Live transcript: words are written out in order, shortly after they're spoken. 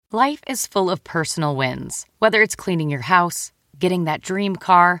Life is full of personal wins, whether it's cleaning your house, getting that dream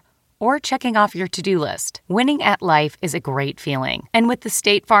car, or checking off your to-do list. Winning at life is a great feeling. And with the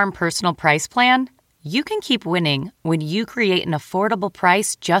State Farm Personal Price Plan, you can keep winning when you create an affordable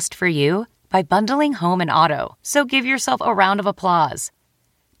price just for you by bundling home and auto. So give yourself a round of applause.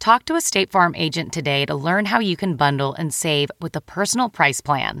 Talk to a State Farm agent today to learn how you can bundle and save with the Personal Price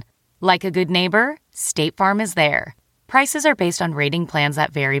Plan. Like a good neighbor, State Farm is there. Prices are based on rating plans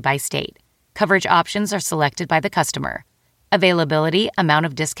that vary by state. Coverage options are selected by the customer. Availability, amount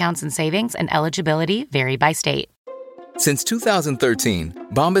of discounts and savings, and eligibility vary by state. Since 2013,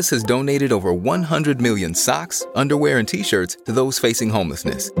 Bombas has donated over 100 million socks, underwear, and T-shirts to those facing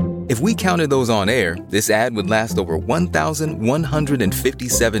homelessness. If we counted those on air, this ad would last over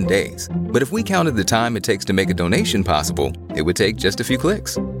 1,157 days. But if we counted the time it takes to make a donation possible, it would take just a few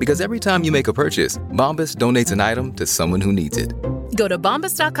clicks. Because every time you make a purchase, Bombas donates an item to someone who needs it. Go to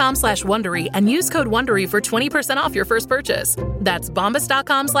bombas.com/Wondery and use code Wondery for 20% off your first purchase. That's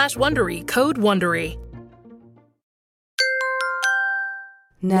bombas.com/Wondery, code Wondery.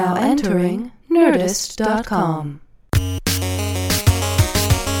 Now entering Nerdist.com.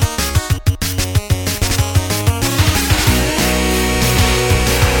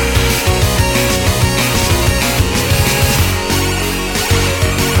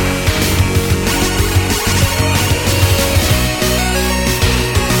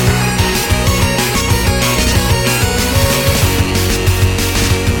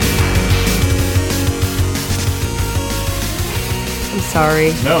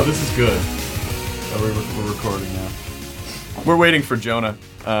 Sorry. No, this is good. Oh, we're recording now. We're waiting for Jonah.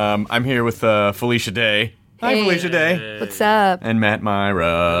 I'm here with Felicia Day. Hi, Hey. Felicia Day. What's up? And Matt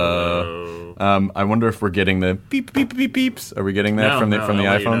Myra. I wonder if we're getting the beep beep beep beeps. Are we getting that from the I'll iPhones?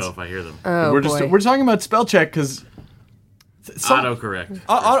 let you know if I hear them. Oh, boy. We're talking about spell check because Autocorrect.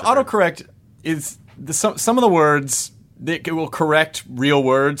 Autocorrect is some of the words. It will correct real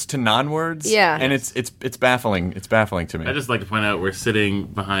words to non-words. Yeah. And it's baffling. It's baffling to me. I just like to point out we're sitting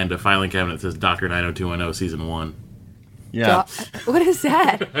behind a filing cabinet that says Dr. 90210 Season 1. Yeah. What is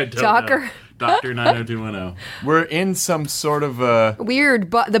that? I don't Docker? know. Dr. 90210. We're in some sort of Weird,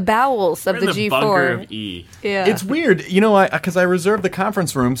 the bowels of We're in the the G4. bunker of E. Yeah. It's weird, you know, because I reserved the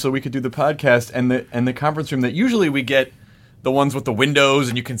conference room so we could do the podcast, and the conference room that usually we get the ones with the windows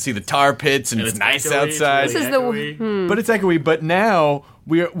and you can see the tar pits and it's nice echoey, outside. This is the But it's echoey. But now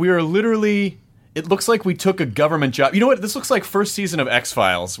we are literally. It looks like we took a government job. You know what? This looks like first season of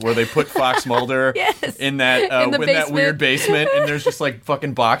X-Files, where they put Fox Mulder Yes. in that In the that basement. weird basement, and there's just like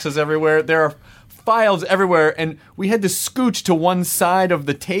fucking boxes everywhere. There are files everywhere, and we had to scooch to one side of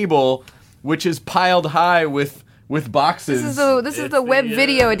the table, which is piled high with boxes. This is the web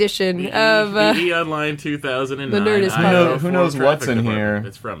video edition of BD Online 2009. the Nerdist I know Podcast. Who knows from what's Traffic in Department. here?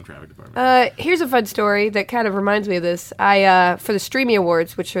 It's from Traffic Department. Here's a fun story that kind of reminds me of this. I for the Streamy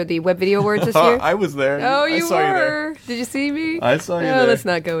Awards, which are the web video awards this year. I was there. Oh, I you saw were. You there. Did you see me? I saw you Oh, there. let's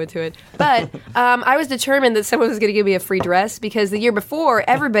not go into it. But I was determined that someone was going to give me a free dress because the year before,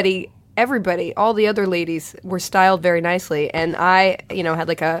 everybody, all the other ladies were styled very nicely, and I, had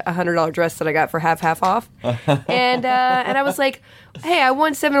like a $100 dress that I got for half off, and I was like, hey, I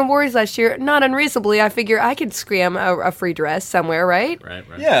won 7 awards last year. Not unreasonably, I figure I could scram a free dress somewhere, right? Right.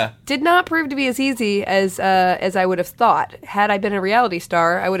 Yeah. Did not prove to be as easy as I would have thought. Had I been a reality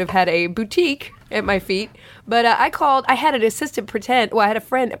star, I would have had a boutique at my feet. But I had an assistant pretend. Well, I had a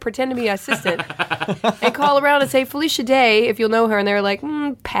friend pretend to be an assistant and call around and say, Felicia Day, if you'll know her. And they were like,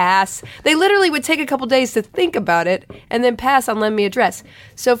 pass. They literally would take a couple days to think about it and then pass on lending me a dress.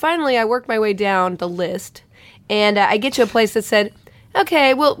 So finally, I worked my way down the list, and I get to a place that said,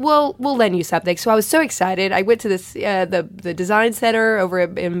 okay, we'll lend you something. So I was so excited. I went to this the design center over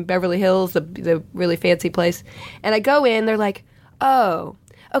in Beverly Hills, the really fancy place, and I go in. They're like, oh,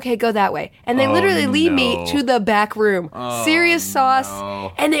 okay, go that way. And they literally lead me to the back room. Serious sauce.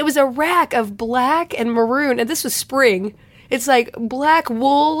 No. And it was a rack of black and maroon. And this was spring. It's like black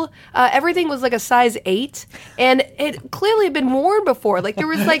wool. Everything was like a size 8. And it clearly had been worn before. Like there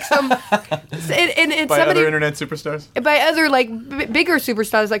was like some... and By somebody, other internet superstars? by other like bigger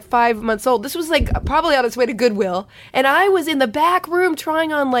superstars, like 5 months old. This was like probably on its way to Goodwill, and I was in the back room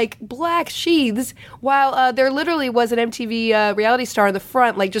trying on like black sheaths while there literally was an MTV reality star in the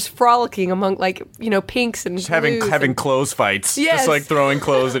front, like just frolicking among like pinks and Just blues having and- clothes fights. Yes. Just like throwing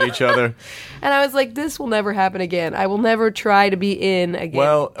clothes at each other. And I was like, this will never happen again. I will never try to be in again.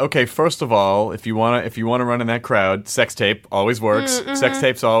 Well, okay, first of all, if you want to run in that crowd, sex tape always works. Sex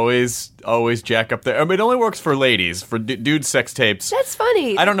tapes always jack up there. I mean, it only works for ladies. For dudes, sex tapes. That's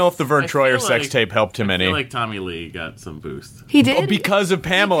funny. I don't know if the Vern I Troyer feel sex like- tape helped him I any. feel like Tommy Lee got some boost. He did? Because of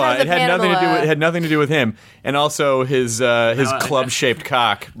Pamela. Because of It had nothing to do with him. And also his club-shaped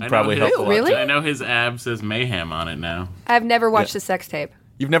cock probably helped a lot. Really? I know his ab says mayhem on it now. I've never watched a sex tape.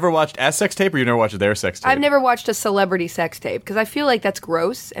 You've never watched a sex tape, or you've never watched their sex tape? I've never watched a celebrity sex tape because I feel like that's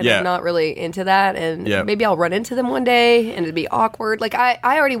gross and Yeah. I'm not really into that. And Yeah. maybe I'll run into them one day and it'd be awkward. Like I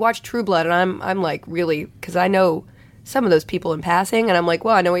already watched True Blood and I'm like really because I know some of those people in passing and I'm like,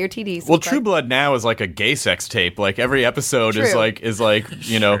 well, I know what your TDs. Well, look True like. Blood now is like a gay sex tape. Like every episode is True. like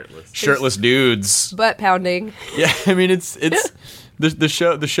shirtless dudes. Butt pounding. Yeah, I mean it's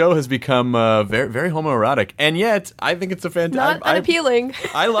the show has become very very homoerotic, and yet I think it's a fantastic. Not unappealing.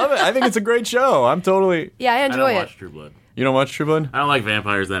 I love it. I think it's a great show. I'm totally. Yeah, I I enjoy don't it. watch True Blood. You don't watch True Blood? I don't like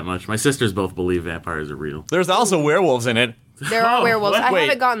vampires that much. My sisters both believe vampires are real. There's also werewolves in it. There are werewolves. what? I Wait.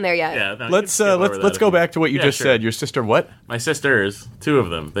 haven't gotten there yet. Yeah, no, Let's skip over that let's if go you- back to what you Yeah, just sure. said. Your sister what? My sisters, two of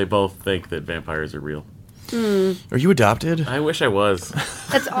them, they both think that vampires are real. Are you adopted? I wish I was.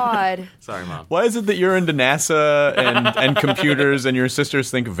 That's odd. Sorry, Mom. Why is it that you're into NASA and computers, and your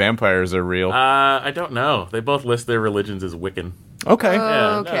sisters think vampires are real? I don't know. They both list their religions as Wiccan. Okay.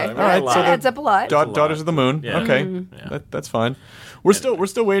 Yeah, Okay. no, All right, That so adds up a lot. Daughters of the Moon. Yeah. Okay, Yeah. that's fine. We're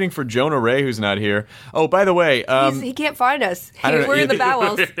still waiting for Jonah Ray, who's not here. Oh, by the way, He can't find us. I don't know. We're in the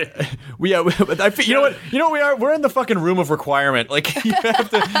bowels. you know what we are? We're in the fucking room of requirement. Like you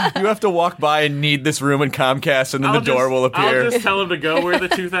have to walk by and need this room in Comcast, and then the door will appear. I'll just tell them to go where the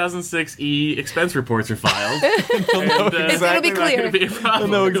 2006 expense reports are filed. It'll be clear. Be a problem.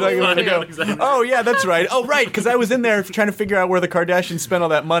 I know exactly where to go. Exactly. Oh yeah, that's right. Oh right, because I was in there trying to figure out where the Kardashians spent all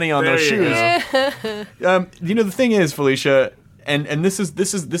that money on There those you shoes. go. The thing is, Felicia, and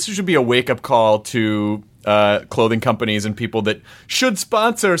this should be a wake up call to clothing companies and people that should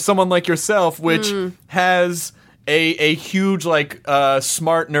sponsor someone like yourself, which has a huge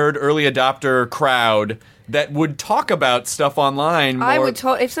smart nerd early adopter crowd that would talk about stuff online more. I would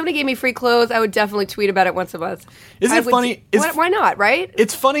if somebody gave me free clothes, I would definitely tweet about it once a month. Isn't it funny? Why not? Right?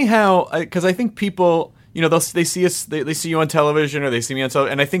 It's funny how because I think people, they see us, they see you on television or they see me on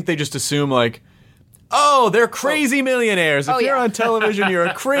television, and I think they just assume like, oh, they're crazy millionaires. If you're on television, you're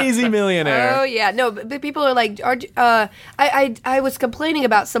a crazy millionaire. Oh yeah, no, but people are like, I was complaining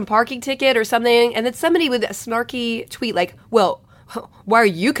about some parking ticket or something, and then somebody with a snarky tweet like, well, why are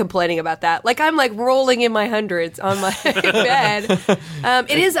you complaining about that? Like I'm like rolling in my hundreds on my bed.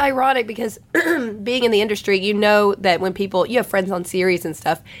 It is ironic because being in the industry, you know that when you have friends on series and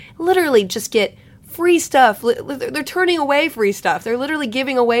stuff, literally just get free stuff. They're turning away free stuff. They're literally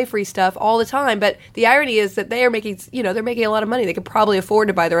giving away free stuff all the time. But the irony is that they are making, they're making a lot of money. They could probably afford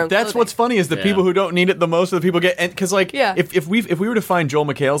to buy their own That's clothing. what's funny is the people who don't need it the most are the people get, and because if we were to find Joel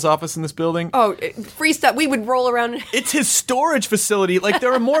McHale's office in this building, free stuff, we would roll around. it's his storage facility. Like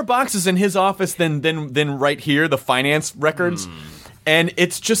there are more boxes in his office than right here, the finance records. And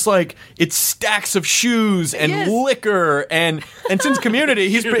it's just like it's stacks of shoes and liquor and since Community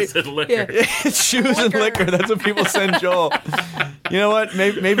he's Shoes and liquor. it's shoes and liquor. That's what people send Joel. You know what?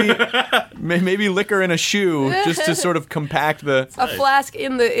 Maybe liquor in a shoe just to sort of compact the A flask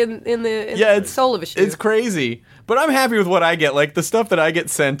in the sole of a shoe. It's crazy. But I'm happy with what I get. Like the stuff that I get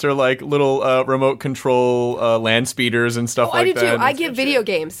sent are like little remote control land speeders and stuff like that. I do too. I get video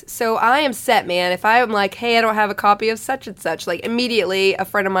games. So I am set, man. If I'm like, hey, I don't have a copy of such and such, like immediately a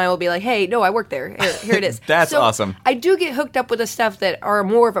friend of mine will be like, hey, no, I work there. Here it is. That's awesome. I do get hooked up with the stuff that are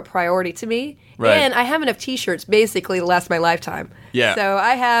more of a priority to me. Right. And I have enough t-shirts basically to last my lifetime. Yeah. So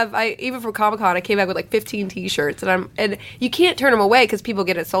I even from Comic-Con, I came back with like 15 t-shirts and you can't turn them away because people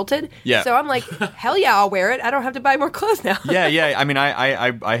get insulted. Yeah. So I'm like, hell yeah, I'll wear it. I don't have to buy more clothes now. Yeah. I mean,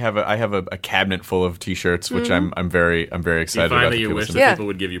 I have a cabinet full of t-shirts, which I'm very Do you excited find about. that the you people wish sending. that people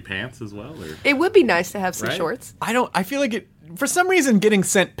would give you pants as well? Or? It would be nice to have some Right? shorts. I feel like it. For some reason, getting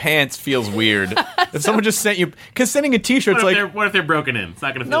sent pants feels weird. If someone just sent you, because sending a t-shirt's like. What if they're broken in? It's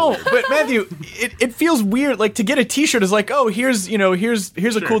not going to feel No, weird. but Matthew, it feels weird. Like to get a T-shirt is like, oh, here's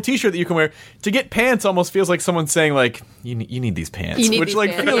a cool T-shirt that you can wear. To get pants almost feels like someone saying like, you need these pants, You need which these like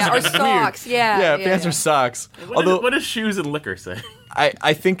pants. feels Yeah, or weird. socks. Yeah, pants or socks. What does shoes and liquor say?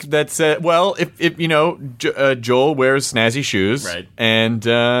 I think that's if Joel wears snazzy shoes, right,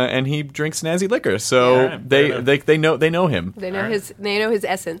 and he drinks snazzy liquor, so they know him. They know his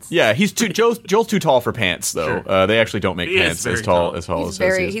essence. Yeah, Joel's too tall for pants though. Sure. They actually don't make pants as tall as he's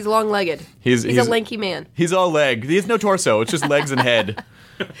he he's long-legged. He's a lanky man. He's all leg. He has no torso. It's just legs and head.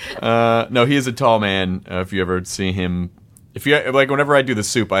 No, he is a tall man. If you ever see him, whenever I do the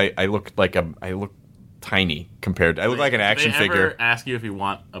soup, I look tiny compared. I look like an action figure. Do they ever ask you if you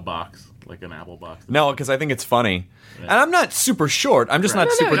want a box, like an apple box? No, because I think it's funny. Yeah. And I'm not super short. I'm just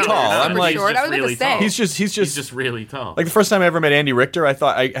not super tall. I'm like short. I was really tall. He's just really tall. Like the first time I ever met Andy Richter, I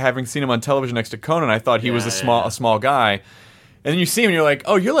thought, having seen him on television next to Conan, I thought he was a small guy. And then you see him and you're like,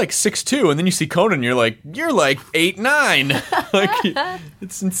 oh, you're like 6'2", and then you see Conan and you're like 8'9". Like,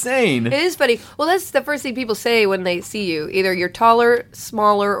 it's insane. It is funny. Well, that's the first thing people say when they see you. Either you're taller,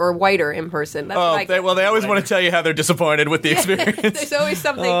 smaller, or whiter in person. That's they always want to tell you how they're disappointed with the experience. There's always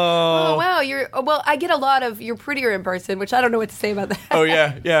something. Oh, wow, I get a lot of you're prettier in person, which I don't know what to say about that. Oh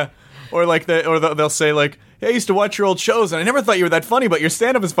yeah. Or they'll say like, hey, I used to watch your old shows, and I never thought you were that funny, but your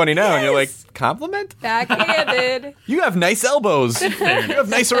stand-up is funny now. Yes. And you're like, compliment? Backhanded. You have nice elbows. You have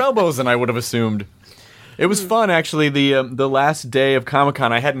nicer elbows than I would have assumed. It was fun, actually. The last day of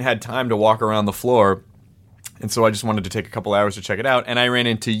Comic-Con, I hadn't had time to walk around the floor, and so I just wanted to take a couple hours to check it out. And I ran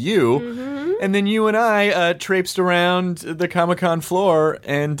into you, and then you and I traipsed around the Comic-Con floor,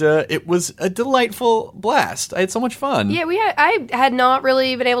 and it was a delightful blast. I had so much fun. Yeah, I had not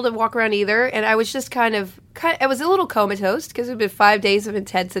really been able to walk around either, and I was just I was a little comatose because it had been 5 days of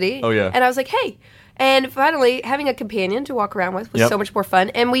intensity. Oh, yeah. And I was like, hey. And finally, having a companion to walk around with was so much more fun.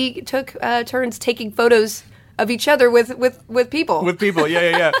 And we took turns taking photos of each other with people. With people,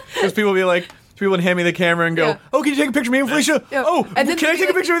 yeah. Because people would hand me the camera and go, oh, can you take a picture of me and Felicia? Yeah. Oh, can I take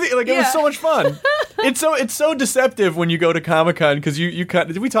a picture of you? Like, it was so much fun. It's so deceptive when you go to Comic-Con, because you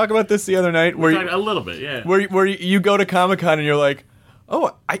did we talk about this the other night? A little bit, yeah. Where you go to Comic-Con and you're like,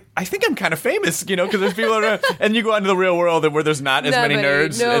 oh, I think I'm kind of famous, because there's people around, and you go out into the real world where there's not as many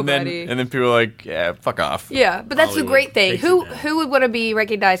nerds, and then people are like, yeah, fuck off. Yeah, but that's the great thing. Who would want to be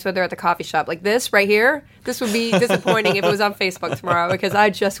recognized when they're at the coffee shop? Like this right here? This would be disappointing if it was on Facebook tomorrow, because I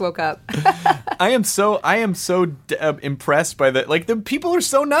just woke up. I am so impressed by that. Like, the people are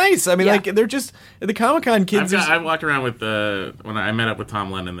so nice. I mean, they're just the Comic-Con kids. I walked around with when I met up with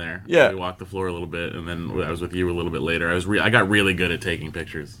Tom Lennon there. Yeah, we walked the floor a little bit, and then I was with you a little bit later. I got really good at taking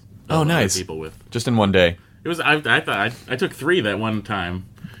pictures. Oh, nice. People with just in one day. It was. I thought I took 3 that one time.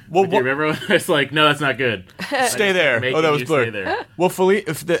 Well, do you remember? It's like, no, that's not good. Stay there. Oh, that was blurred.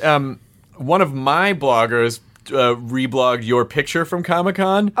 Well, one of my bloggers reblogged your picture from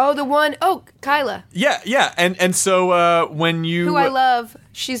Comic-Con. Oh, the one. Oh, Kyla. Yeah. And so when you... Who I love.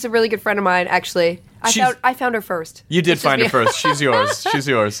 She's a really good friend of mine, actually. I found her first. You did find her first. She's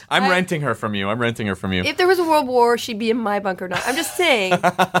yours. I'm renting her from you. If there was a world war, she'd be in my bunker now. I'm just saying.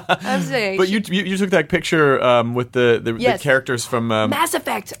 But you took that picture with the characters from... Mass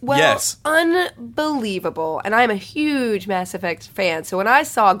Effect. Well, yes. Unbelievable. And I'm a huge Mass Effect fan. So when I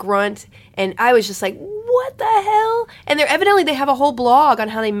saw Grunt, and I was just like, what the hell? And they have a whole blog on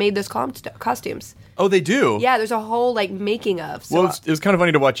how they made those costumes. Oh, they do? Yeah, there's a whole, making of. So. Well, it was kind of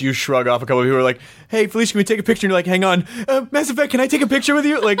funny to watch you shrug off a couple of people who were like, hey, Felicia, can we take a picture? And you're like, hang on, Mass Effect, can I take a picture with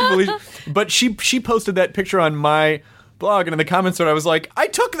you? Like, Felicia. But she posted that picture on my blog, and in the comments I was like, I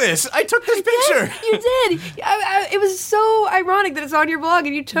took this picture. Yes, you did. It was so ironic that it's on your blog,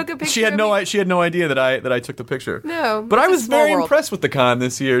 and you took a picture. She had no idea that I took the picture. No, but I was very impressed with the con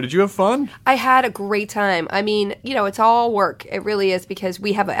this year. Did you have fun? I had a great time. I mean, it's all work. It really is, because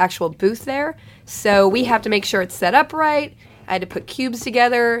we have an actual booth there, so we have to make sure it's set up right. I had to put cubes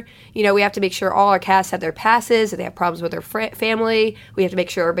together. We have to make sure all our cast have their passes. If they have problems with their family, we have to make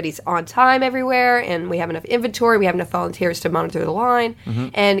sure everybody's on time everywhere, and we have enough inventory. We have enough volunteers to monitor the line. Mm-hmm.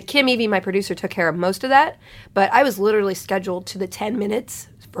 And Kim Evie, my producer, took care of most of that. But I was literally scheduled to the 10 minutes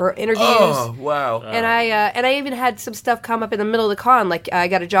for interviews. Oh, wow. And I even had some stuff come up in the middle of the con, like I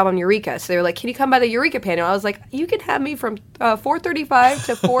got a job on Eureka. So they were like, can you come by the Eureka panel? I was like, you can have me from 4:35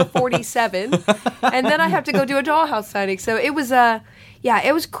 to 4:47, and then I have to go do a Dollhouse signing. So it was,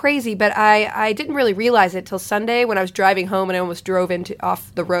 it was crazy, but I didn't really realize it till Sunday when I was driving home and I almost drove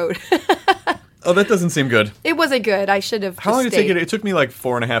off the road. Oh, that doesn't seem good. It wasn't good. I should have How long did it take you? It took me like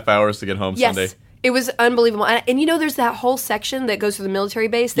 4.5 hours to get home Sunday. It was unbelievable. And there's that whole section that goes to the military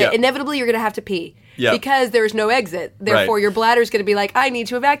base that inevitably you're going to have to pee. Yeah. Because there's no exit. Therefore, your bladder's going to be like, I need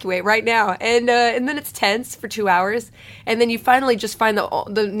to evacuate right now. And then it's tense for 2 hours. And then you finally just find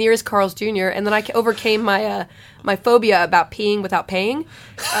the nearest Carl's Jr. And then I overcame my my phobia about peeing without paying.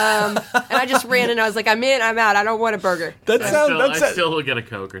 And I just ran and I was like, I'm in, I'm out. I don't want a burger. I still will get a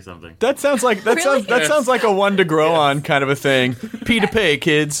Coke or something. That sounds like sounds like a one to grow on kind of a thing. Pee to pay,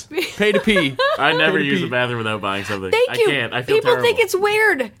 kids. Pay to pee. I never use the bathroom without buying something. Thank you. I can't. I feel People terrible. think it's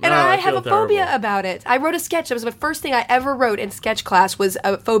weird, and I have a phobia terrible. about it. I wrote a sketch. That was the first thing I ever wrote in sketch class was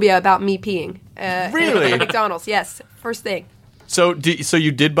a phobia about me peeing. Really? At McDonald's, yes. First thing. So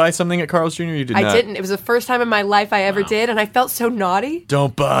you did buy something at Carl's Jr.? You did not? I didn't. It was the first time in my life I ever did, and I felt so naughty.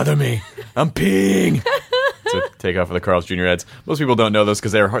 Don't bother me. I'm peeing. So take off of the Carl's Jr. ads. Most people don't know those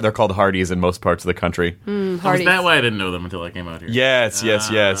because they're called Hardee's in most parts of the country. Was that why I didn't know them until I came out here? Yes.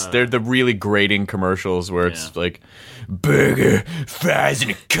 They're the really grating commercials where it's like, burger, fries,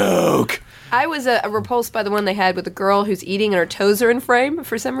 and a Coke. I was repulsed by the one they had with the girl who's eating and her toes are in frame.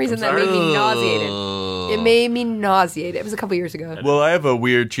 For some reason, that made me nauseated. It made me nauseated. It was a couple years ago. Well, I have a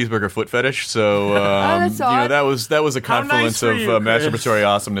weird cheeseburger foot fetish, so that's odd. that was a confluence nice for of you, masturbatory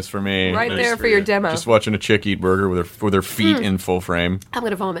awesomeness for me. Right there for your demo. Just watching a chick eat burger with her feet in full frame. I'm going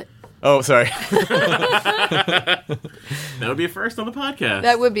to vomit. Oh, sorry. That would be a first on the podcast.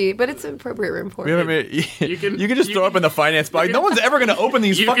 That would be, but it's an appropriate room for it. You can just throw up in the finance box. No one's ever going to open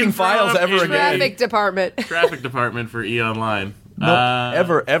these fucking files ever again. Traffic department. Traffic department for E! Online. No,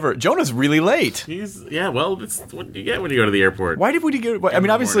 ever. Jonah's really late. It's what you get when you go to the airport. Why did we get... I mean,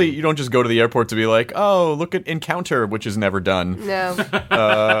 obviously, you don't just go to the airport to be like, oh, look at Encounter, which is never done. No.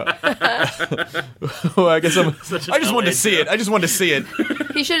 Well, I guess I just wanted to see it. I just wanted to see it.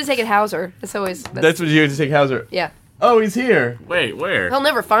 He should have taken Hauser. That's what you had to take Hauser. Yeah. Oh, he's here. Wait, where? He'll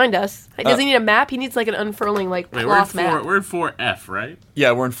never find us. Does he need a map? He needs like an unfurling cloth map. We're in 4F, right?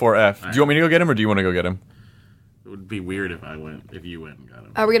 Yeah, we're in 4F. Do you want me to go get him, or do you want to go get him? It would be weird if you went and got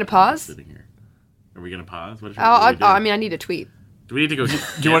him. Are we going to pause? Sitting here. Are we going to pause? I mean, I need a tweet. Do we need to go? Do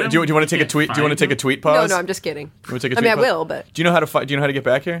you want to take a tweet? Do you want to take a tweet pause? No, I'm just kidding. You want to take a I tweet mean, I pause? will, but... Do you know how to get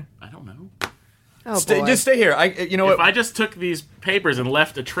back here? I don't know. Oh, boy. Just stay here. You know If what? I just took these papers and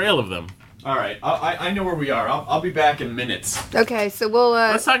left a trail of them. All right. I know where we are. I'll be back in minutes. Okay, so we'll...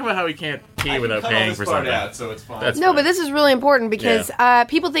 Let's talk about how we can't pee without paying for something. Out, so it's fine. No, but this is really important because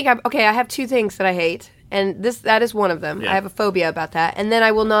people think I have two things that I hate, and that is one of them. Yeah. I have a phobia about that, and then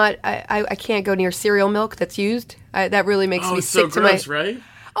I will not. I can't go near cereal milk that's used. That really makes me it's sick so to gross, my. right?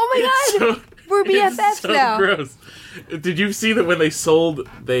 Oh my god, we're BFFs it's so now. Gross. Did you see that when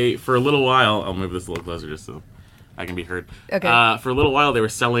they for a little while? I'll move this a little closer just so I can be heard. Okay. For a little while, they were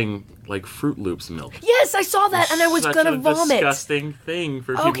selling like Fruit Loops milk. Yes, I saw that, and I was Such gonna a vomit. Disgusting thing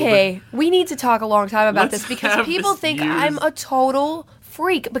for people. Okay, we need to talk a long time about Let's this because have people this think used. I'm a total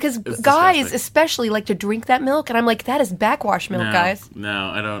freak because It's guys disgusting. especially like to drink that milk, and I'm like, that is backwash milk, guys.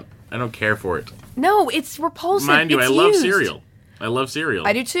 No, I don't care for it. No, it's repulsive. Mind you, It's I love used. cereal. I love cereal.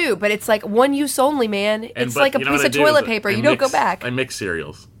 I do too, but it's like one use only, man. It's like a you know piece what I of do is toilet paper. You don't go back. I mix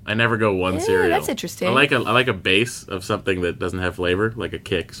cereals. I never go one Yeah, cereal. that's interesting. I like a base of something that doesn't have flavor, like a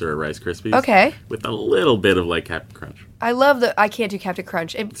Kix or a Rice Krispies. Okay. With a little bit of like Captain Crunch. I love I can't do Captain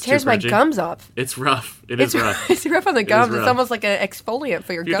Crunch. It tears too my crunchy. gums off. It's rough. It's rough. It's rough on the gums. It's rough. almost like an exfoliant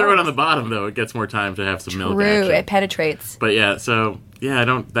for your If you gums. throw it on the bottom, though, it gets more time to have some milk True, action. it penetrates. But I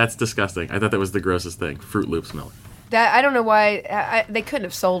don't. That's disgusting. I thought that was the grossest thing. Fruit Loops milk. That I don't know why they couldn't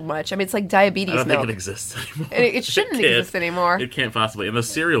have sold much. I mean, it's like diabetes I don't milk. think it exists anymore. It shouldn't can't. exist anymore. It can't possibly. And those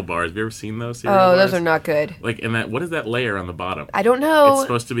cereal bars. Have you ever seen those cereal Oh, bars? those are not good. Like, and what is that layer on the bottom? I don't know. It's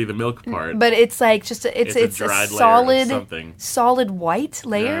supposed to be the milk part. But it's like just it's a a dried layer of solid something. solid white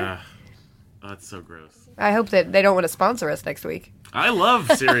layer. Oh, that's so gross. I hope that they don't want to sponsor us next week. I love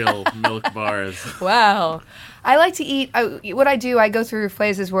cereal milk bars. Wow. I like to eat. What I do, I go through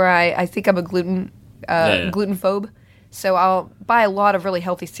phases where I think I'm a gluten phobe. So I'll buy a lot of really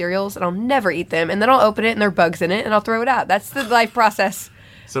healthy cereals, and I'll never eat them. And then I'll open it, and there are bugs in it, and I'll throw it out. That's the life process.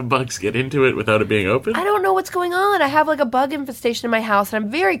 Some bugs get into it without it being open? I don't know what's going on. I have like a bug infestation in my house, and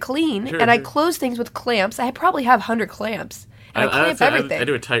I'm very clean, Sure, and I sure. close things with clamps. I probably have 100 clamps, and I clamp everything. I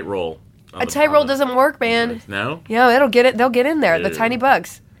do a tight roll. A tight roll doesn't work, man. No? Yeah, it'll get it. They'll get in there. The Ew. tiny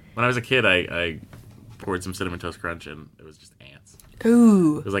bugs. When I was a kid, I poured some Cinnamon Toast Crunch, and it was just ants.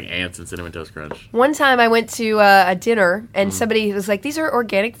 Ooh. It was like ants and Cinnamon Toast Crunch. One time I went to a dinner, and somebody was like, these are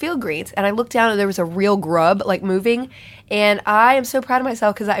organic field greens. And I looked down, and there was a real grub, like, moving. And I am so proud of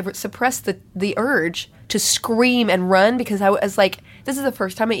myself because I suppressed the urge to scream and run because I was like, this is the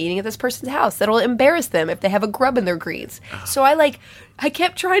first time I'm eating at this person's house. That'll embarrass them if they have a grub in their greens. So I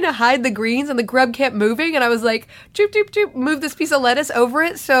kept trying to hide the greens, and the grub kept moving. And I was like, choop, choop, choop, move this piece of lettuce over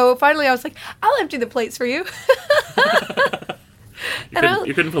it. So finally I was like, I'll empty the plates for you.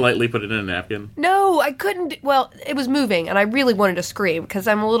 You couldn't politely put it in a napkin? No, I couldn't. Well, it was moving, and I really wanted to scream because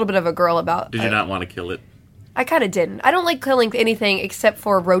I'm a little bit of a girl about. Did you not want to kill it? I kind of didn't. I don't like killing anything except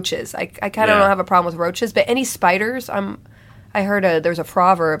for roaches. I kind of Yeah. don't have a problem with roaches, but any spiders, I heard there's a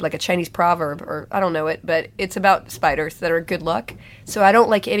proverb, like a Chinese proverb, or I don't know it, but it's about spiders that are good luck. So I don't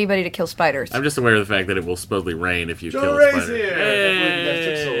like anybody to kill spiders. I'm just aware of the fact that it will supposedly rain if you kill a Ray's spider. here.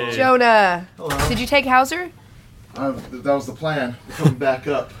 Hey. Jonah, did you take Hauser? That was the plan. Coming back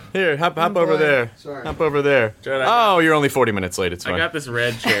up. Here, hop over there. Sorry. Hop over there. Jonah, You're only 40 minutes late. It's fine. I got this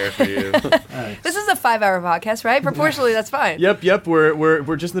red chair for you. This is a 5-hour podcast, right? Proportionally, that's fine. Yep.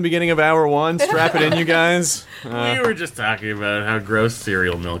 We're just in the beginning of hour 1. Strap it in, you guys. We were just talking about how gross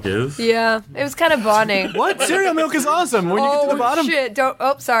cereal milk is. Yeah, it was kind of bonding. What? Cereal milk is awesome. When you get to the bottom. Shit!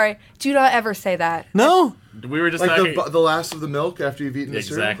 Sorry. Do not ever say that. No. We were just Like talking... the last of the milk after you've eaten the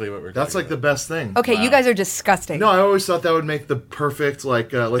cereal? Exactly what we're That's talking like the best thing. Okay, you guys are disgusting. No, I always thought that would make the perfect,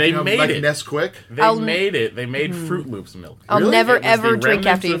 They you know, made like it. Nesquik. They made it. They made Fruit Loops milk. I'll Really? never It was ever the drink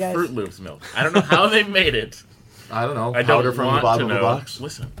after you remnants of guys. Fruit Loops milk. I don't know how they made it. I don't know. I Powder don't from want the bottom to of know. the box.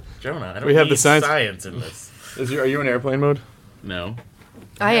 Listen, Jonah, I don't We have need the science- science in this. Are you in airplane mode? No.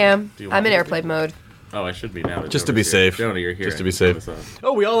 I am. Do you want I'm in me to? airplane mode. Oh, I should be now. that Just to Jonah's be here. safe. Jonah, you're here. Just to I be can turn safe. this off.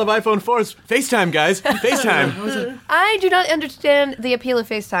 Oh, we all have iPhone 4s. FaceTime, guys. FaceTime. I do not understand the appeal of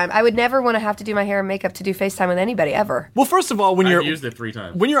FaceTime. I would never want to have to do my hair and makeup to do FaceTime with anybody ever. Well, first of all, when I've you're used it 3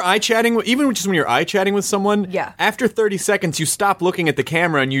 times. when you're eye chatting, even just when you're eye chatting with someone, Yeah. after 30 seconds, you stop looking at the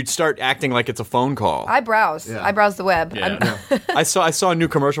camera and you start acting like it's a phone call. I browse. Yeah. I browse the web. Yeah. I saw a new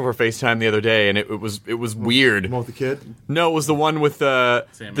commercial for FaceTime the other day, and it was weird. The one with the kid? No, it was the one with Sam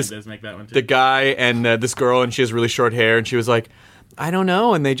this Mendes make that one too. the guy and this girl, and she has really short hair, and she was like, I don't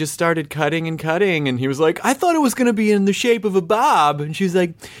know, and they just started cutting, and he was like, I thought it was going to be in the shape of a bob, and she's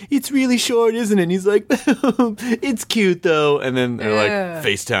like, it's really short, isn't it? And he's like, it's cute, though, and then they're like,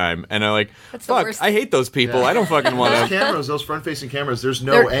 FaceTime, and I'm like, That's the fuck, worst. I hate those people, I don't fucking want Those to. cameras, those front-facing cameras, there's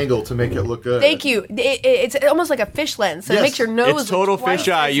no They're- angle to make it look good. Thank you. It's almost like a fish lens, so it Yes. makes your nose It's total look twice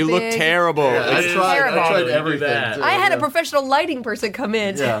fisheye. as You look big. terrible. Yeah, I It's tried terrible. everything. that. too, I had a yeah. professional lighting person come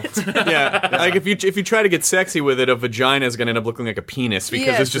in. Yeah. Yeah, like if you try to get sexy with it, a vagina is going to end up looking like a penis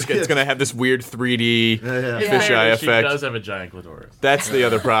because Yes. it's going to have this weird 3D Yeah. fisheye Apparently she effect. does have a giant clitoris. That's the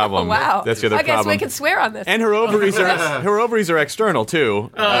other problem. Wow. That's the other I guess problem. we can swear on this. And her ovaries are external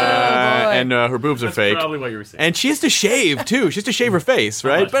too, and her boobs are That's fake. probably what you were saying. And she has to shave too. She has to shave her face,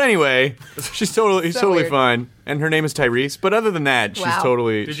 right? But anyway, she's totally weird. fine. And her name is Tyrese. But other than that, she's Wow.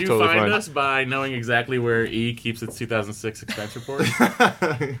 totally Did she's you totally find fine. us by knowing exactly where E keeps its 2006 expense report?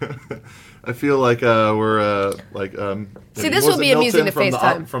 I feel like we're See, this was will it be amusing Milton to from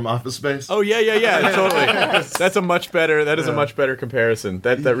FaceTime. from Office Space. Oh yeah, totally. That's a much better. That is a much better comparison.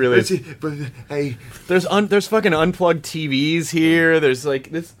 That really is. But hey, There's fucking unplugged TVs here. There's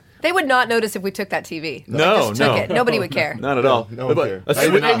like this. They would not notice if we took that TV. No, Just took no. it. Nobody would care. Not at all. no one But cared. a Not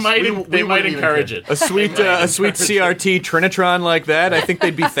even sweet, They us. might, We they might wouldn't even encourage care. it. a sweet CRT Trinitron like that. I think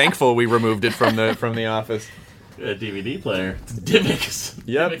they'd be thankful we removed it from the office. A DVD player. Divx.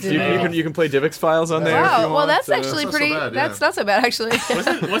 Yep, Divx. you can play DivX files on there. if you Wow. Well, want. that's actually That's not so pretty. bad, yeah. That's not so bad, actually.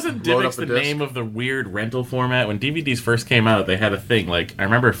 Wasn't Load Divx up the a disc. name of the weird rental format? When DVDs first came out, they had a thing. Like, I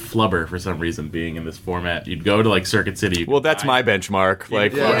remember Flubber, for some reason, being in this format. You'd go to, like, Circuit City. you Well, could that's buy- my benchmark.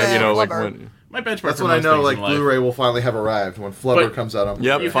 Like, Yeah. you know, like Flubber. when, My benchmark that's for when I most know things like in life. Blu-ray will finally have arrived when Flubber But- comes out.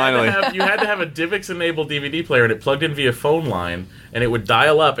 Yep. Finally. You had to have a DivX-enabled DVD player, and it plugged in via phone line, and it would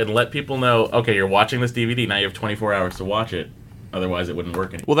dial up and let people know, okay, you're watching this DVD, now you have 24 hours to watch it. Otherwise, it wouldn't work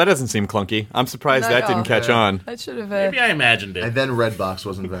anymore. well, that doesn't seem clunky. I'm surprised Not that at didn't all. catch on. I should have. Maybe I imagined it. And then Redbox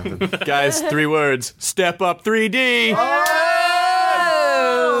was invented. Guys, 3 words. Step up 3D.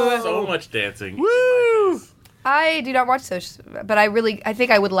 So much dancing. Woo! I do not watch those, but I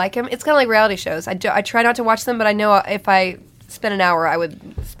think I would like them. It's kind of like reality shows. I try not to watch them, but I know if I spend an hour, I would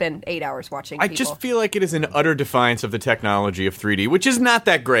spend 8 hours watching I people. just feel like it is an utter defiance of the technology of 3D, which is not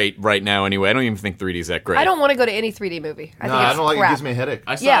that great right now anyway. I don't even think 3D is that great. I don't want to go to any 3D movie. I No, think it's I don't like crap. it. Gives me a headache.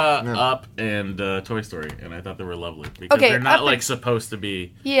 I saw Yeah. Up and Toy Story, and I thought they were lovely. Because Okay, they're not, Up like, and- supposed to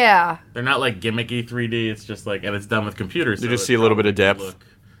be... Yeah. They're not, like, gimmicky 3D. It's just, like... And it's done with computers. You so just it see a little bit of probably depth.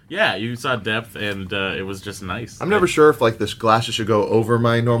 Yeah, you saw depth, and it was just nice. I'm never sure if like this glasses should go over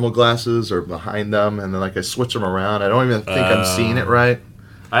my normal glasses or behind them, and then like I switch them around. I don't even think I'm seeing it right.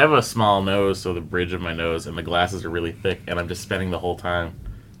 I have a small nose, so the bridge of my nose and the glasses are really thick, and I'm just spending the whole time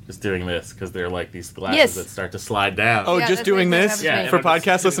just doing this because they're like these glasses Yes. that start to slide down. Oh, Yeah, just that's doing what this? happens to me. For Yeah, I'm just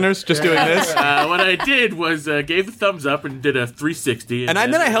podcast listeners, just doing this? What I did was gave the thumbs up and did a 360, And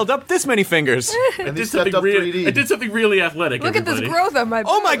then I held up this many fingers. And did they stepped something up really, 3D. I did something really athletic. Look at this everybody. growth on my.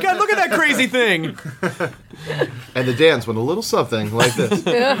 Oh my god, look at that crazy thing! And the dance went a little something like this.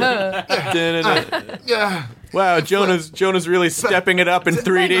 Yeah. Wow, Jonah's really stepping it up in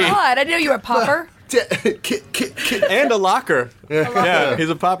 3D. God, I didn't know you were a popper. And a locker. Yeah, he's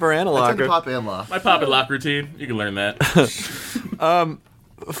a popper and a I tend locker. to pop and lock. My pop and lock routine. You can learn that.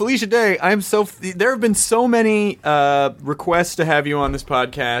 Felicia Day, there have been so many requests to have you on this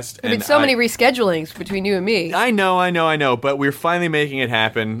podcast. There have been so many reschedulings between you and me. I know, but we're finally making it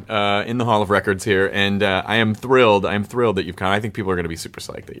happen in the Hall of Records here, and I am thrilled. I am thrilled that you've come. I think people are going to be super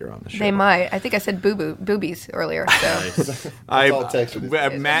psyched that you're on the show. They might. I think I said boobies earlier. So.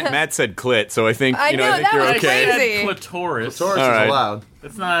 Matt said clit, so I think I know, that you're was okay. crazy. Clitoris. Taurus All right. is allowed.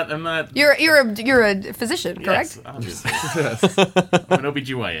 It's not. I'm not. You're a physician, correct? Yes, obviously. I'm an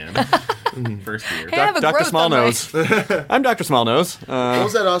OBGYN. First year. Hey, I have a Dr. growth on my- Smallnose. I'm Dr. Smallnose. What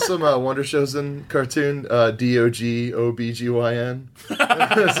was that awesome Wonder Chosen cartoon? DOGOBGYN.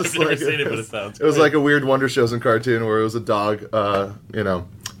 I've never seen it, but it sounds It was great. like a weird Wonder Chosen cartoon where it was a dog,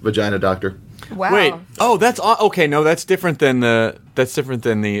 vagina doctor. Wow. Wait. Oh, that's okay. No, that's different than the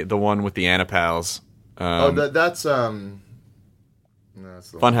one with the Annapals. That's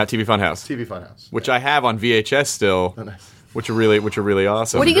the Funhouse, TV Funhouse, TV Funhouse, which I have on VHS still, Oh, nice. which are really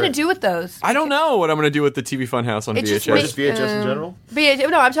awesome. What are you going to do with those? I don't know what I'm going to do with the TV Funhouse on It just VHS. Just VHS in general.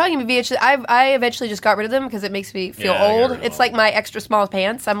 No, I'm talking about VHS. I eventually just got rid of them because it makes me feel Yeah, I got old. rid of It's them. like my extra small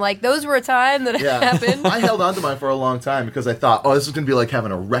pants. I'm like, those were a time that happened. I held on to mine for a long time because I thought, this is going to be like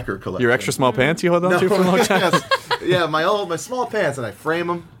having a record collection. Your extra small pants you hold on to for a long time? Yes. Yeah, my small pants, and I frame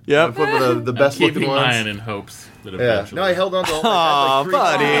them. Yep. I put the best looking Keeping ones. mine in hopes that Yeah. eventually. No, I held on to all. Aw,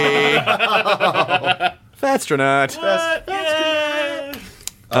 buddy. Fatstronaut.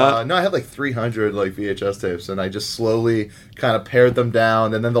 No, I had like 300 like VHS tapes, and I just slowly kind of pared them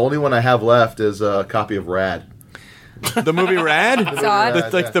down, and then the only one I have left is a copy of Rad. The movie Rad?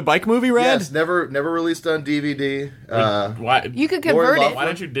 Rad, The bike movie Rad? Yes, never released on DVD. Why? You could convert Lord it. Why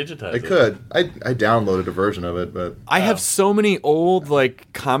don't you digitize I it? could. I downloaded a version of it, but I have so many old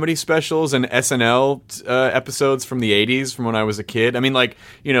like comedy specials and SNL episodes from the 80s from when I was a kid. I mean, Cinemax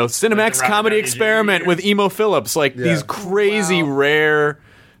Robert Comedy Downey Experiment Jr. with Emo Phillips, these crazy rare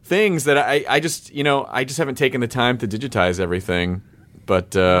things that I just haven't taken the time to digitize everything,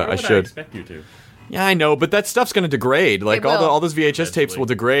 but Why I would should. I expect you to. Yeah, I know, but that stuff's going to degrade. Like It will. all those VHS tapes Eventually. will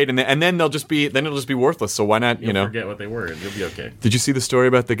degrade, and then it'll just be worthless. So why not? You'll forget what they were, and you'll be okay. Did you see the story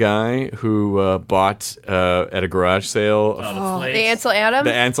about the guy who bought at a garage sale The The flakes. Ansel Adams?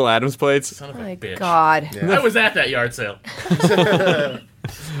 the Ansel Adams plates? Son of Oh a my bitch. God. I was at that yard sale.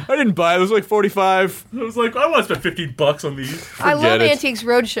 I didn't buy it. It was like $45. I was like, I want to spend $50 on these. I love it. Antiques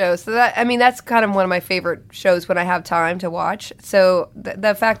Roadshow, so that's kind of one of my favorite shows when I have time to watch. So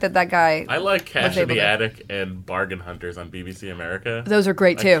the fact that guy, I like Cash Was in the able to- Attic and Bargain Hunters on BBC America. those are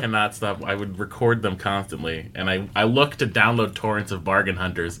great I too. cannot stop. I would record them constantly, and I look to download torrents of Bargain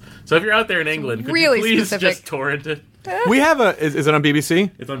Hunters. So if you're out there in England, could really you please specific. just torrent it? We have is it on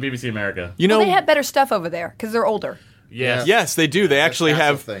BBC? It's on BBC America. You know, Well, they have better stuff over there because they're older. Yes. yes, they do. They actually massive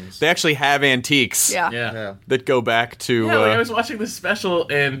have things. they actually have antiques. Yeah. Yeah. yeah. That go back to. Yeah, like I was watching this special,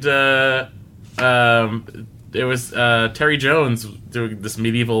 and it was Terry Jones doing this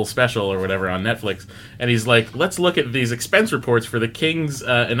medieval special or whatever on Netflix, and he's like, let's look at these expense reports for the king's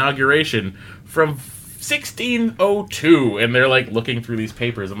inauguration from 1602, and they're like looking through these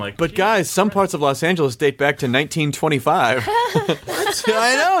papers. I'm like, But guys, some parts of Los Angeles date back to 1925.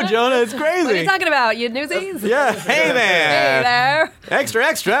 I know, Jonah. It's What are you crazy. talking about? You newsies? Yeah. Hey there. Hey there. Extra,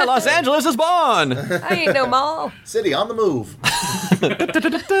 extra. Los Angeles is born. I ain't no mall. City on the move.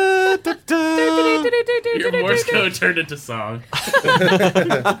 your Morse code turned into song.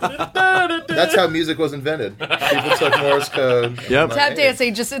 That's how music was invented. People took Morse code. Yep. Tap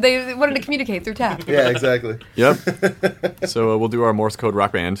dancing, they wanted to communicate through tap. Yeah, exactly. Yep. So we'll do our Morse code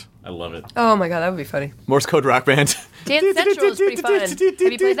rock band. I love it. Oh my God, that would be funny. Morse code rock band. Dance Central is pretty fun. Have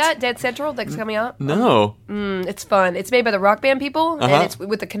you played that? Dance Central that's coming out? No. It's fun. It's made by the Rock Band people, Uh-huh. and it's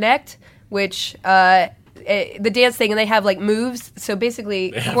with the Connect, which the dance thing, and they have like moves. So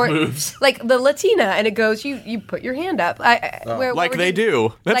basically, moves. like the Latina, and it goes. You put your hand up. Like they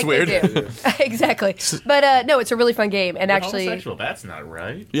do. That's weird. They do. Exactly. But no, it's a really fun game, and actually, Homosexual, that's not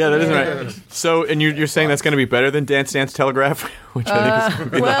right. Yeah, that isn't right. So, and you're saying that's going to be better than Dance Dance Telegraph, which I think is going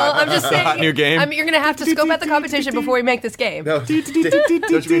to be well, I'm just saying, hot new game. you're going to have to scope out the competition before we make this game. No, don't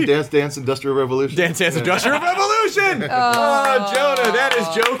you mean Dance Dance Industrial Revolution? Dance Dance Industrial Revolution. Oh, Jonah, that is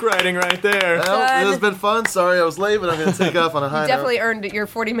joke writing right there. Well, it has been fun. Sorry I was late, but I'm going to take off on a high Definitely note. earned your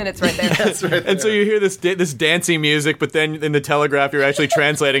 40 minutes right there. That's right. And so you hear this dancey music, but then in the Telegraph, you're actually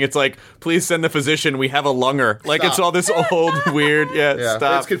translating. It's like, please send the physician. We have a lunger. Like it's Stop. all this old weird. Yeah,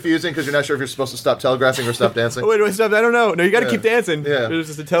 Stop. it's confusing because you're not sure if you're supposed to stop telegraphing or stop dancing. Oh, wait, stop. I don't know. No, you got to Yeah. keep dancing. Yeah. There's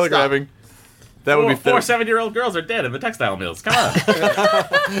just a telegraphing. That would be Four 7-year-old girls are dead in the textile mills. Come on.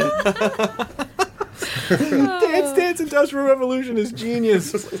 Dance Industrial Revolution is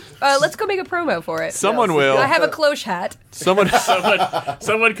genius. Let's go make a promo for it. Someone will. I have a cloche hat. Someone,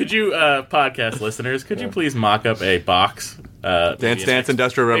 could you, podcast listeners, could you please mock up a box? Dance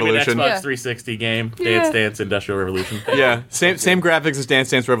Industrial Revolution. Maybe an Xbox 360 game. Dance Industrial Revolution. Yeah, same graphics as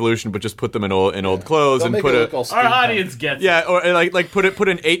Dance Revolution, but just put them in old clothes and put our audience gets. Yeah, or like put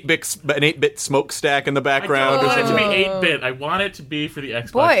an 8-bit smokestack in the background. I or don't something. want it to be 8-bit. I want it to be for the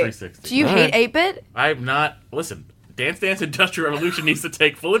Xbox Boy, 360. do you hate 8-bit? I'm not. Listen. Dance Industrial Revolution needs to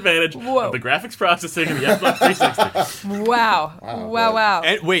take full advantage of the graphics processing of the Xbox 360. Wow.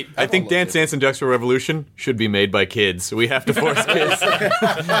 And wait, I think Dance Industrial Revolution should be made by kids. We have to force kids.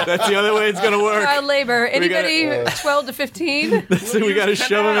 That's the other way it's going to work. Child labor. Anybody 12 to 15? We got to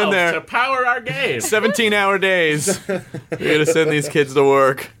shove them in there. To power our game. 17-hour days. We got to send these kids to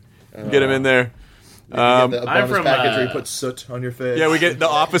work. Get them in there. A bonus package where you put soot on your face. Yeah, we get the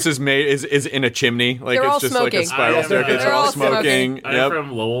office is in a chimney. Like They're it's all just smoking. like a spiral staircase. They're all smoking. I'm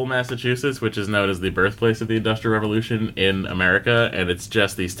from Lowell, Massachusetts, which is known as the birthplace of the Industrial Revolution in America, and it's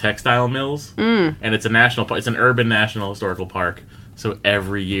just these textile mills. And it's it's an urban national historical park. So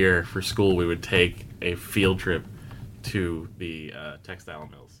every year for school, we would take a field trip to the textile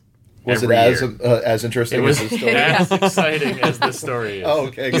mills. Was it as interesting as the story? As exciting as the story is. Oh,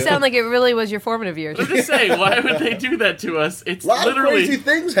 okay. You sound like it really was your formative years. I'm just saying, why would they do that to us? It's a lot literally of crazy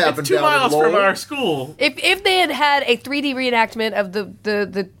things happen it's 2 down miles in from Lowell. our school. If they had a 3D reenactment of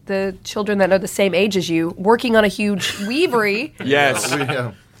the children that are the same age as you working on a huge weavery, Yes.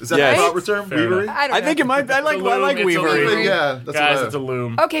 Yeah. Is that Yes. the proper term? Fair Weavery? enough. I don't know. I think it might. I like It's a Weavery. loom. Yeah, that's Guys, what it's a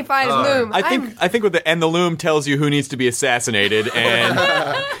loom. Okay, fine, it's loom. I think with the loom tells you who needs to be assassinated,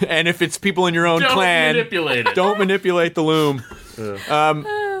 and if it's people in your own Don't clan, manipulate it. don't manipulate the loom.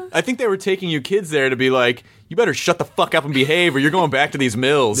 I think they were taking you kids there to be like, you better shut the fuck up and behave, or you're going back to these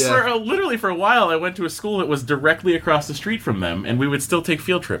mills. Yeah. Literally for a while, I went to a school that was directly across the street from them, and we would still take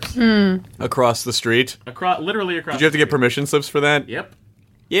field trips. Across the street. Literally across. Did you have to get permission slips for that? Yep.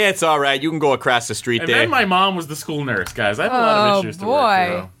 Yeah, it's all right. You can go across the street And there. then my mom was the school nurse, guys. I have a lot of issues to work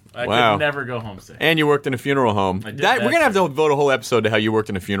through. I Wow. could never go home sick. And you worked in a funeral home. did We're that going to have to devote a whole episode to how you worked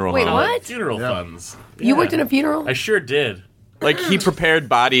in a funeral Wait, home. what? Funeral funds. You Yeah. worked in a funeral? I sure did. Like, he prepared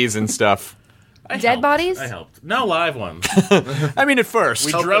bodies and stuff. I Dead helped. bodies? I helped. No live ones. I mean, at first.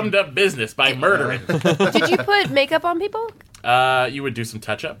 We drummed up business by murdering. Did you put makeup on people? You would do some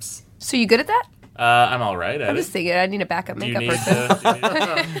touch-ups. So you good at that? I'm all right at I'm it. just thinking I need a backup Do you makeup need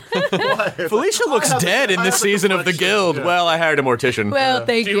person. to? Felicia looks dead in this season of the guild. Yeah. Well, I hired a mortician. Well,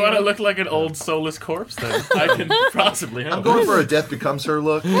 thank Do you want to look like an old soulless corpse? Then I can possibly help. I'm going for a death becomes her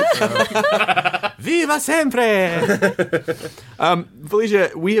look. Viva sempre!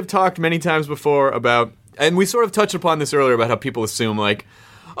 Felicia, we have talked many times before about, and we sort of touched upon this earlier about how people assume, like,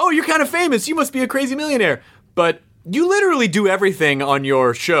 oh, you're kind of famous, you must be a crazy millionaire. But you literally do everything on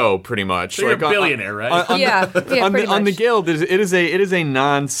your show, pretty much. So you're a billionaire, right? Yeah, pretty on the much. guild, it is a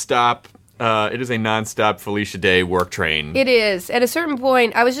non-stop. It is a non-stop Felicia Day work train. It is. At a certain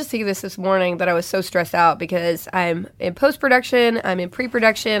point, I was just thinking this morning that I was so stressed out because I'm in post-production, I'm in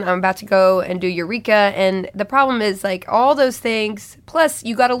pre-production, I'm about to go and do Eureka, and the problem is, like, all those things, plus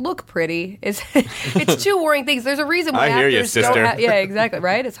you gotta look pretty. It's two warring things. There's a reason why I hear you, actors don't sister. yeah, exactly,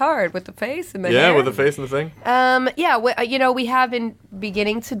 right? It's hard with the face and the hair. with the face and the thing. We have been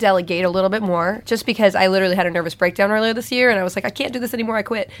beginning to delegate a little bit more, just because I literally had a nervous breakdown earlier this year, and I was like, I can't do this anymore, I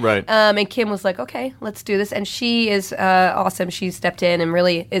quit. Right. And Kim was like, okay, let's do this. And she is awesome. She stepped in and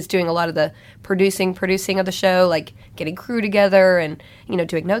really is doing a lot of the producing of the show, like getting crew together and,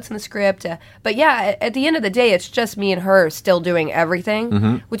 doing notes in the script. But yeah, at the end of the day, it's just me and her still doing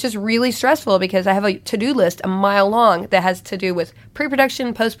everything, which is really stressful because I have a to-do list a mile long that has to do with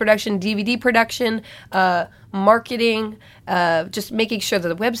pre-production, post-production, DVD production, marketing, just making sure that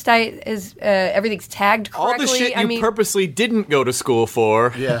the website is everything's tagged All correctly. the shit you purposely didn't go to school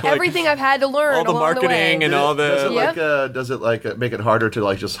for. Yeah. Like, everything I've had to learn all the along the way. marketing and all Does the... it make it harder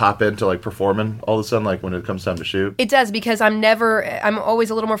to just hop into performing all of a sudden when it comes time to shoot? It does, because I'm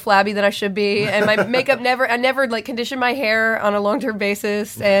always a little more flabby than I should be, and my makeup I never condition my hair on a long-term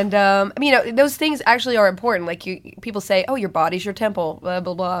basis, and those things actually are important. Like people say, oh, your body's your temple, blah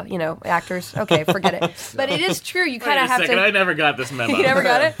blah blah. Actors, okay, forget it. But it is true. You kind of have to. I never got this memo. You never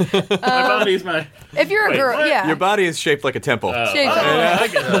got it. My body's my. If you're a girl, what? yeah. Your body is shaped like a temple. I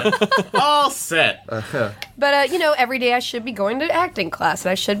get that. All set. But every day I should be going to acting class,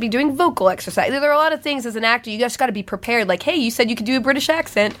 and I should be doing vocal exercise. There are a lot of things as an actor. You just got to be prepared. Like, hey, you said you could do a British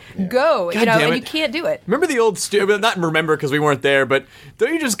accent. Go. God damn and it. you can't do it. Remember the old studio? Not remember because we weren't there, but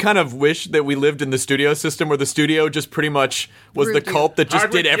don't you just kind of wish that we lived in the studio system where the studio just pretty much was the Rude you. cult that just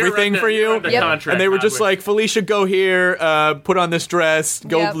Hardwick, did everything for you? Contract, And they were just Hardwick. like, Felicia, go here, put on this dress,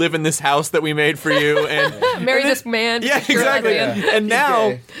 go Yep. live in this house that we made for you, and Marry this man. yeah, Sure, exactly. lesbian. And now,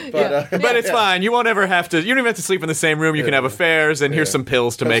 Okay, but, but it's fine. You won't ever have to. You don't even have to sleep in the same room. You can have affairs, and here's some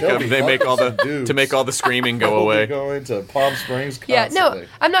pills to make he'll up. be They make all the dudes. to make all the screaming go we'll be away. going to Palm Springs Yeah, constantly. no,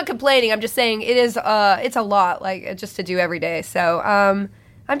 I'm not complaining. I'm just saying it is. It's a lot, like just to do every day. So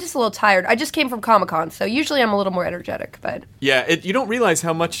I'm just a little tired. I just came from Comic-Con, so usually I'm a little more energetic. But Yeah, you don't realize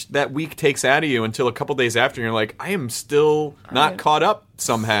how much that week takes out of you until a couple days after. And you're like, I am still not caught up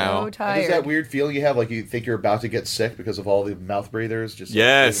somehow. so And tired. there's that weird feeling you have, like you think you're about to get sick because of all the mouth breathers, just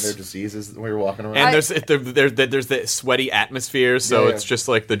Yes. their diseases when you're walking around. And there's the sweaty atmosphere, so Yeah. it's just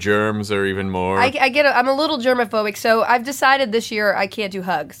like the germs are even more. I get. I'm a little germophobic, so I've decided this year I can't do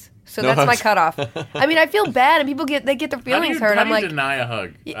hugs. So No that's my hugs. cutoff. I mean, I feel bad, and people get their feelings hurt. How I'm do you like, deny a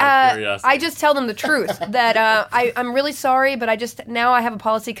hug? Out of curiosity. I just tell them the truth that I'm really sorry, but now I have a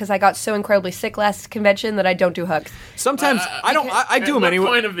policy because I got so incredibly sick last convention that I don't do hugs. Sometimes I don't. I do them At anyway.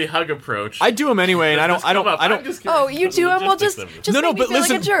 what point of the hug approach? I do them anyway, and I don't. I'm just curious Oh, you about the do them? Well, logistics just of it. just No, make me but feel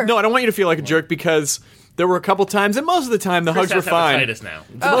listen. like a jerk. No, I don't want you to feel like a jerk because there were a couple times, and most of the time the hugs were Chris has fine. hepatitis now.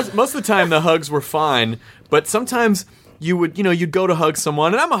 Most of the time the hugs were fine, but sometimes you would, you'd go to hug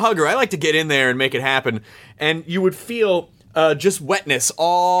someone, and I'm a hugger. I like to get in there and make it happen, and you would feel just wetness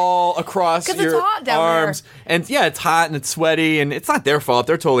all across 'Cause your it's hot down arms. And yeah, it's hot and it's sweaty, and it's not their fault.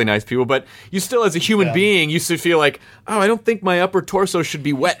 They're totally nice people, but you still, as a human being, used to feel like, oh, I don't think my upper torso should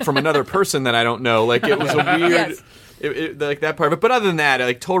be wet from another person that I don't know. Like it was a weird. Yes. Like that part of it, but other than that,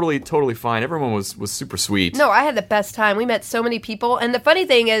 like totally fine. Everyone was super sweet. No, I had the best time. We met so many people, and the funny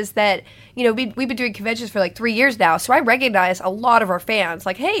thing is that we've been doing conventions for like 3 years now, so I recognize a lot of our fans.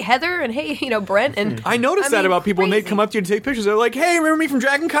 Like, hey, Heather, and hey, Brent, and I noticed that about people when they'd crazy. come up to you to take pictures. They're like, "Hey, remember me from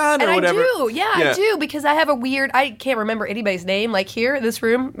Dragon Con or And whatever?" I do, I do, because I have a weird. I can't remember anybody's name. Like here in this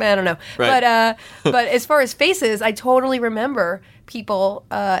room, I don't know. Right. But as far as faces, I totally remember people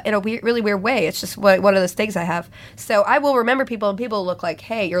in a really weird way. It's just one of those things I have. So I will remember people, and people look like,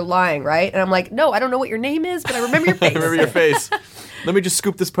 "Hey, you're lying, right?" And I'm like, "No, I don't know what your name is, but I remember your face." I remember your face. Let me just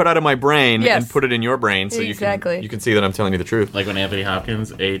scoop this part out of my brain Yes. and put it in your brain, so Exactly. you can see that I'm telling you the truth. Like when Anthony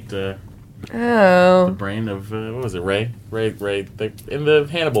Hopkins ate the Oh, brain of what was it? Ray, in the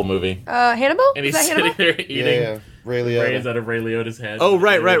Hannibal movie, Hannibal? and Is he's that Hannibal? sitting there eating Yeah. Ray Liotta. brains out of Ray Liotta's head. Oh,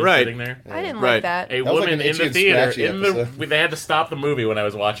 right. Sitting there. I didn't Right. like that. A That was like woman an in the Itchy and theater. Scratchy episode. They had to stop the movie when I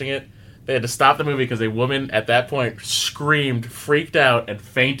was watching it. They had to stop the movie because a woman at that point screamed, freaked out, and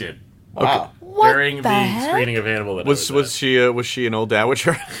fainted Wow. during the the heck? screening of Hannibal. That Was she an old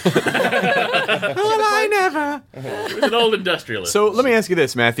dowager? I never. It was an old industrialist. So let me ask you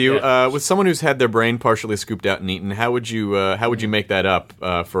this, Matthew. Yeah. With someone who's had their brain partially scooped out and eaten, how would you make that up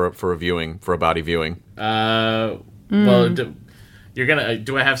for a viewing, for a body viewing? well, you're gonna.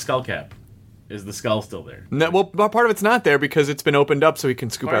 Do I have skull cap? Is the skull still there? No, well, part of it's not there because it's been opened up so he can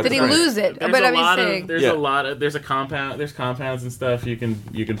scoop out. Did the he brain. lose it? There's But a I mean, lot saying- of there's Yeah. a lot of there's compounds and stuff you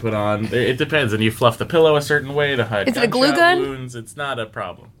can put on. It depends, and you fluff the pillow a certain way to hide. Is it a glue gunshot gun? Wounds. It's not a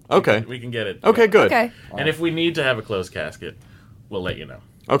problem. Okay. we can get it. Okay, good. Okay. And if we need to have a closed casket, we'll let you know.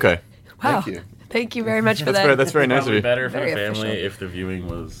 Okay. Wow. Thank you. Thank you very much for That's that. very, that's very nice of Probably you. better for Very the family official. if the viewing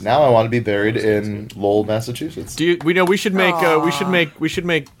was. Now I want to be buried in Lowell, Massachusetts. Do you? We should make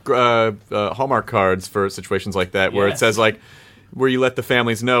Hallmark cards for situations like that where it Yes. says like where you let the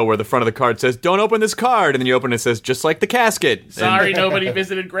families know where the front of the card says don't open this card and then you open it, it says just like the casket. And- Sorry, nobody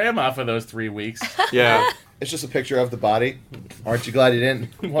visited Grandma for those 3 weeks. yeah. It's just a picture of the body. Aren't you glad you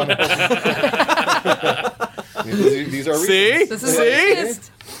didn't want to? These are See? reasons. This is See? racist.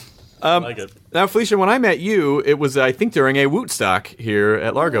 Like it. Now, Felicia, when I met you, it was I think during a Wootstock here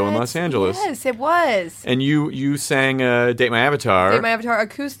at Largo in Los Angeles. Yes, it was. And you sang "Date My Avatar," Date My Avatar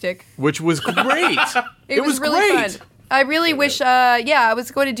acoustic. which was great. It was really great. fun. I really wish, I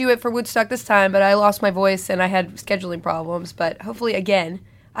was going to do it for Woodstock this time, but I lost my voice and I had scheduling problems. But hopefully, again,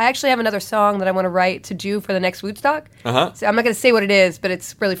 I actually have another song that I want to write to do for the next Woodstock. Uh-huh. So I'm not going to say what it is, but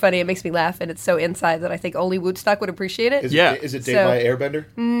it's really funny. It makes me laugh, and it's so inside that I think only Woodstock would appreciate it. Is it Date So- My Airbender?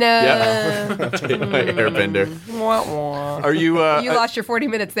 No. Yeah. Date My Airbender. Wah, wah. Are you? You lost your 40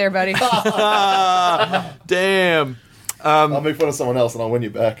 minutes there, buddy. Damn. I'll make fun of someone else and I'll win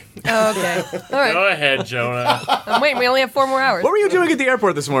you back. Oh, okay. All right. Go ahead, Jonah. I'm waiting. We only have 4 more hours. What were you doing at the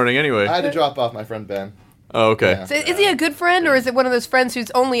airport this morning, anyway? I had to drop off my friend Ben. Oh, okay. Yeah. So is he a good friend, or is it one of those friends who's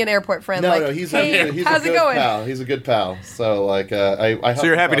only an airport friend? No, he's hey, a how's good it going? pal. He's a good pal. So, like, I So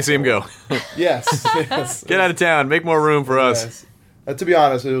you're happy to see him go. Yes. Yes. Get out of town. Make more room for us. Yes. To be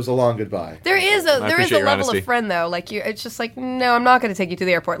honest, it was a long goodbye. There is a appreciate your level honesty. of friend though. Like it's just like, no, I'm not going to take you to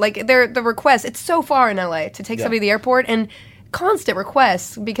the airport. Like the request, it's so far in LA to take somebody to the airport, and constant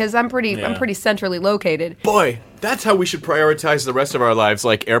requests because I'm pretty centrally located. Boy, that's how we should prioritize the rest of our lives,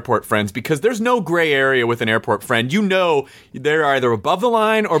 like airport friends, because there's no gray area with an airport friend. You know, they're either above the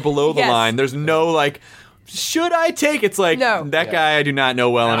line or below the Yes. line. There's no like, should I take? It's like No. that guy I do not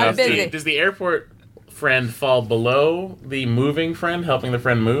know well enough. busy. Does the airport friend fall below the moving friend, helping the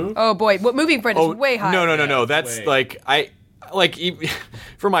friend move? Oh boy, what moving friend is way high. No. That's way.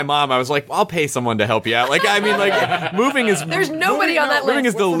 For my mom, I was like, I'll pay someone to help you out. Like, I mean, like, moving is... There's nobody on that Moving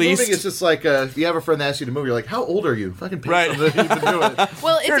list. is the least... Moving is just like, if you have a friend that asks you to move, you're like, how old are you? Fucking pay Right. somebody to do it.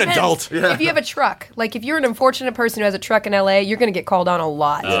 Well, it You're an depends. adult. If you have a truck, like if you're an unfortunate person who has a truck in LA, you're going to get called on a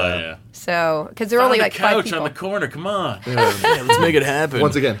lot. Yeah. So, because there are only like 5 couch people. on the corner. Come on. Let's make it happen.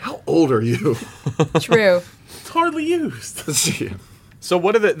 Once again, how old are you? True. It's hardly used. So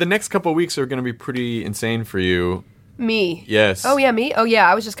what are the next couple of weeks are going to be pretty insane for you? Me. Yes. Oh, yeah, me? Oh, yeah,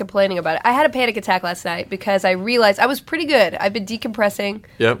 I was just complaining about it. I had a panic attack last night because I realized I was pretty good. I've been decompressing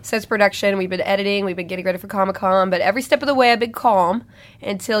Yep. since production. We've been editing. We've been getting ready for Comic-Con. But every step of the way, I've been calm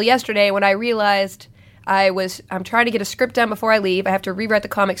until yesterday when I realized I'm trying to get a script done before I leave. I have to rewrite the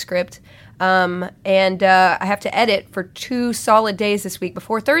comic script. And I have to edit for 2 solid days this week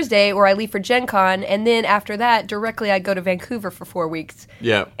before Thursday, where I leave for Gen Con. And then after that, directly I go to Vancouver for 4 weeks.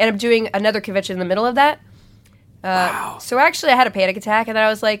 Yeah. And I'm doing another convention in the middle of that. Wow. So actually I had a panic attack, and then I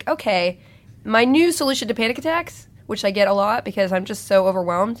was like, okay, my new solution to panic attacks, which I get a lot because I'm just so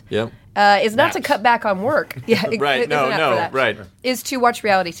overwhelmed, Yep. is not to cut back on work. Yeah, Right. there's an app for that. Right. Is to watch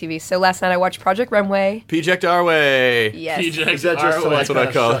reality TV. So last night I watched Project Runway. Project our way. Yes. Is that just That's what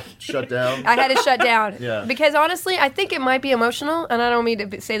I call it. shut down? I had to shut down. Yeah. Because honestly, I think it might be emotional, and I don't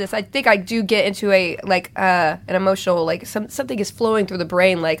mean to say this. I think I do get into an emotional, like something is flowing through the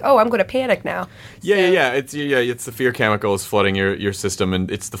brain, like, oh, I'm going to panic now. Yeah. It's the fear chemicals flooding your system,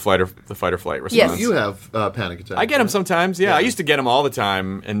 and it's the fight or flight response. Yes. You have panic attacks. I get them sometimes. Yeah, I used to get them all the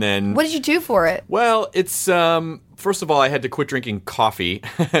time, and then. What did you do for it? Well, it's first of all, I had to quit drinking coffee.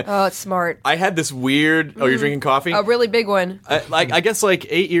 Oh, it's smart. I had this weird. Oh, you're drinking coffee? A really big one. I guess like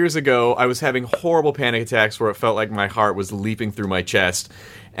 8 years ago, I was having horrible panic attacks where it felt like my heart was leaping through my chest.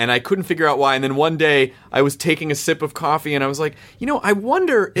 And I couldn't figure out why. And then one day, I was taking a sip of coffee, and I was like, I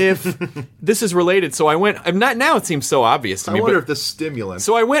wonder if this is related. So I went. I'm not now. It seems so obvious to me. I wonder but- if this stimulant.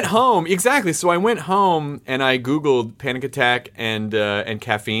 So I went home. Exactly. So I went home and I Googled panic attack and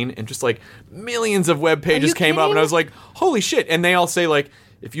caffeine, and just like millions of web pages you came up, kidding? and I was like, holy shit! And they all say like,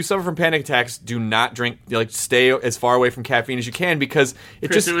 if you suffer from panic attacks, do not drink. Like, stay as far away from caffeine as you can, because it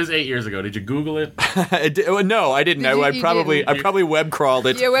Chris, just. it was 8 years ago. Did you Google it? No, I didn't. You I probably web crawled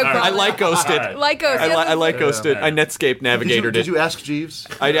it. Yeah, web I crawled it. like ghosted. All right. Lycos. I like ghosted. I Netscape navigated Did it. you ask Jeeves?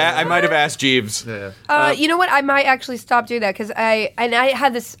 I might have asked Jeeves. Yeah. You know what? I might actually stop doing that because I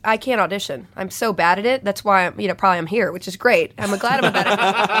had this. I can't audition. I'm so bad at it. That's why I'm here, which is great. I'm glad I'm bad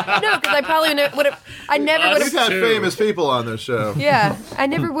at it. No, because I probably would have. I never would We've have. had famous people on this show. Yeah,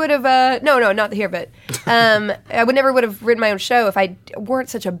 I never would have. No, not here, but I never would have written my own show if I weren't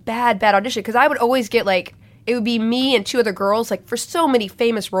such a bad audition. Because I would always get like. It would be me and 2 other girls, like for so many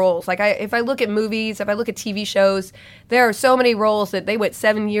famous roles. Like if I look at movies, if I look at TV shows, there are so many roles that they went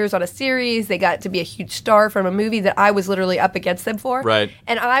 7 years on a series. They got to be a huge star from a movie that I was literally up against them for. Right.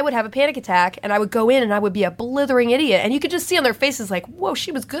 And I would have a panic attack, and I would go in, and I would be a blithering idiot. And you could just see on their faces, like, "Whoa,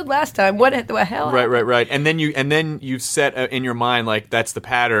 she was good last time. What the hell?" Right. And then you set in your mind like that's the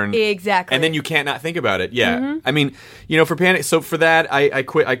pattern. Exactly. And then you can't not think about it. Yeah. I mean, for panic. So for that, I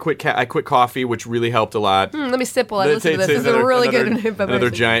quit coffee, which really helped a lot. Let me sip while I listen to this. This is a really good another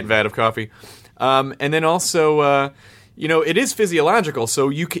giant vat of coffee. And then also, it is physiological.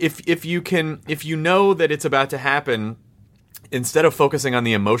 So if you know that it's about to happen, instead of focusing on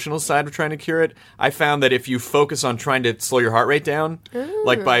the emotional side of trying to cure it, I found that if you focus on trying to slow your heart rate down,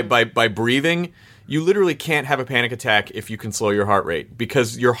 like by breathing, you literally can't have a panic attack if you can slow your heart rate,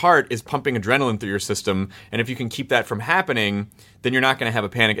 because your heart is pumping adrenaline through your system, and if you can keep that from happening, then you're not going to have a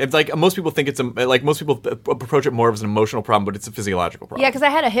panic. It's like most people think most people approach it more as an emotional problem, but it's a physiological problem. Yeah, because I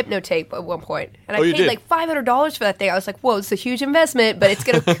had a hypnotape at one point, and I you paid did? like $500 for that thing. I was like, "Whoa, it's a huge investment, but it's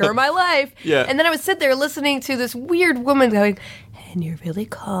going to cure my life." Yeah. And then I would sit there listening to this weird woman going, and you're really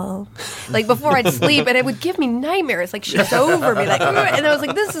calm. Like, before I'd sleep, and it would give me nightmares. Like, she's over me. Like, and I was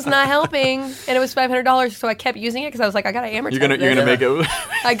like, this is not helping. And it was $500, so I kept using it because I was like, I got to amortize You're gonna make it.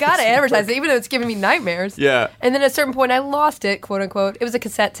 I got to amortize it, even though it's giving me nightmares. Yeah. And then at a certain point, I lost it, quote unquote. It was a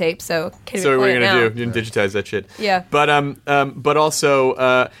cassette tape, so can't even So what play are you it gonna now. do? You didn't digitize that shit. Yeah. But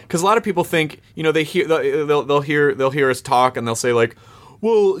also, because a lot of people think, they hear they'll hear us talk and they'll say like,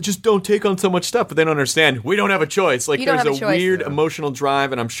 well, just don't take on so much stuff, but they don't understand. We don't have a choice. Like, You don't there's have a choice. weird emotional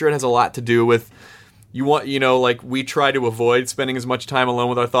drive, and I'm sure it has a lot to do with. Like, we try to avoid spending as much time alone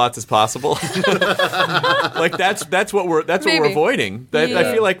with our thoughts as possible. Like, that's what we're avoiding.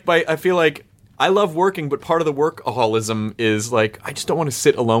 I feel like I love working, but part of the workaholism is like I just don't want to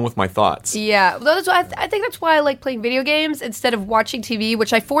sit alone with my thoughts. Yeah, well, that's why I think that's why I like playing video games instead of watching TV,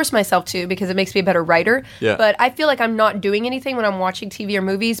 which I force myself to because it makes me a better writer. Yeah. But I feel like I'm not doing anything when I'm watching TV or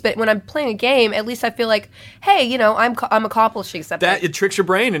movies. But when I'm playing a game, at least I feel like, hey, I'm accomplishing something. That it tricks your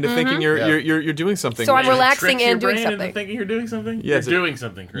brain into thinking you're doing something. So I'm It relaxing tricks your and doing brain something. into thinking you're doing something. Yes, You're doing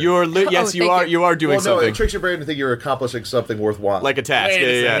something. Chris. You thank you. are doing Well, no, something it tricks your brain to think you're accomplishing something worthwhile. like a task. Wait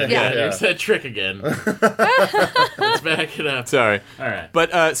a Yeah. second. Yeah. You said trick again. Let's back it up. Sorry. All right.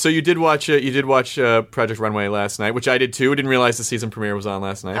 But so you did watch Project Runway last night, which I did too. Didn't realize the season premiere was on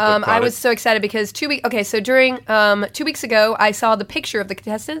last night. but I caught was it. so excited because 2 weeks. Okay, so during 2 weeks ago, I saw the picture of the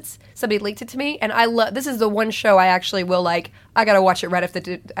contestants. Somebody leaked it to me, and I love. This is the one show I actually will like. I gotta watch it right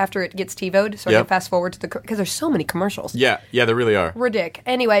after it gets TiVo'd, so I Yep. can fast forward to because there's so many commercials. Yeah, there really are. Ridic.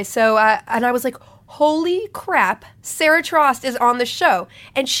 Anyway, so and I was like, holy crap, Sarah Trost is on the show,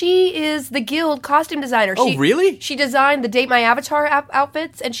 and she is the Guild costume designer. Oh, really? She designed the Date My Avatar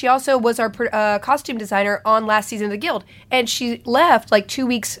outfits, and she also was our costume designer on last season of the Guild. And she left like 2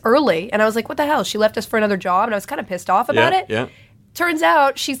 weeks early, and I was like, what the hell? She left us for another job, and I was kind of pissed off about it. Yeah. Turns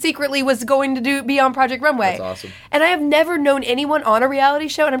out she secretly was going to be on Project Runway. That's awesome. And I have never known anyone on a reality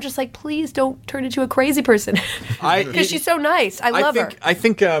show, and I'm just like, please don't turn into a crazy person. Because she's so nice. I love her. I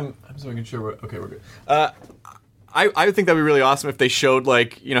think. I'm just making sure. We're good. I think that'd be really awesome if they showed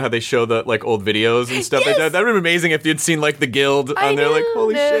how they show the old videos and stuff. Yes! That would be amazing if you'd seen the Guild on there. Like,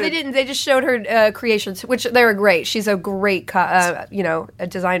 holy No, shit. they didn't. They just showed her creations, which they were great. She's a great, a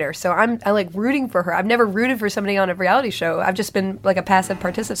designer. So I like rooting for her. I've never rooted for somebody on a reality show. I've just been like a passive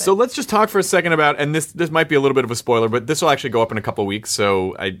participant. So let's just talk for a second about, and this might be a little bit of a spoiler, but this will actually go up in a couple weeks.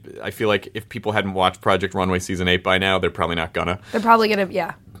 So I feel like if people hadn't watched Project Runway season 8 by now, they're probably not gonna. They're probably gonna,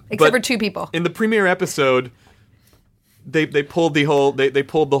 yeah. Except But for 2 people. In the premiere episode, they pulled the whole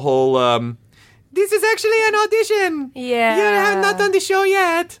this is actually an audition. Yeah. You have not done the show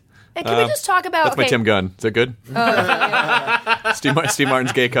yet. And can we just talk about? That's my Tim Gunn. Is that good? Steve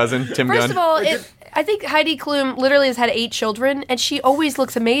Martin's gay cousin, Tim Gunn. First of all, I think Heidi Klum literally has had 8 children, and she always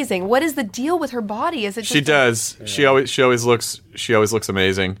looks amazing. What is the deal with her body? Is it? Just She does. She always looks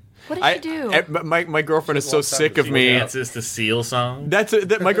amazing. What did she do? My girlfriend is so sick of me. It's just the Seal song.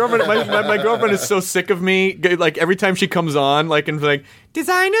 My girlfriend. My girlfriend is so sick of me. Like every time she comes on,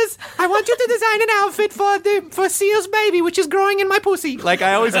 designers, I want you to design an outfit for Seal's baby, which is growing in my pussy. Like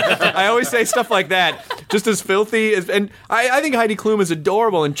I always say stuff like that, just as filthy as. And I think Heidi Klum is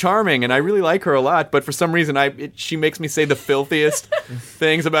adorable and charming, and I really like her a lot. But for some reason, she makes me say the filthiest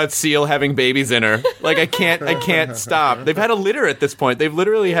things about Seal having babies in her. Like I can't stop. They've had a litter at this point. They've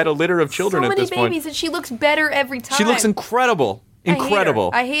literally had a litter of children at this point. So many babies, and she looks better every time. She looks incredible.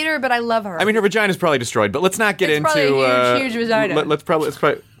 Incredible. I hate her, but I love her. I mean, her vagina's probably destroyed, but let's not get It's into probably a huge vagina. Let's probably.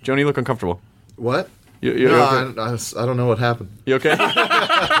 Joni, you look uncomfortable. What? You No, okay? I don't know what happened. You okay?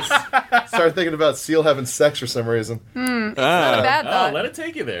 Started thinking about Seal having sex for some reason. Not a bad thought. Let it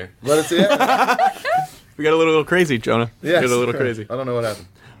take you there. Let it see it. We got a little crazy, Jonah. Yes. We got a little crazy. I don't know what happened.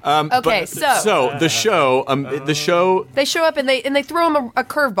 Okay, So the show. they show up and they throw him a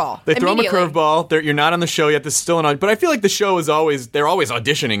curveball. They throw him a immediately. curveball. You're not on the show yet. This is still on. But I feel like the show is they're always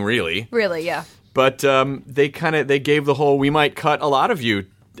auditioning, really. Really, yeah. But they gave the whole, we might cut a lot of you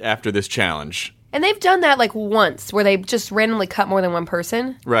after this challenge. And they've done that like once, where they just randomly cut more than one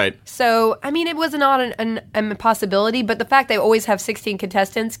person. Right. So, I mean, it was not an impossibility, but the fact they always have 16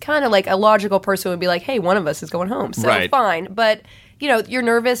 contestants, kind of like a logical person would be like, hey, one of us is going home. So, Right. fine. But, you're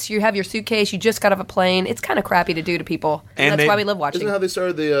nervous, you have your suitcase, you just got off a plane. It's kind of crappy to do to people. And that's why we love watching. Isn't that how they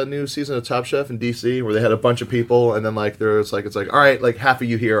started the new season of Top Chef in D.C., where they had a bunch of people, and then it's like, all right, like half of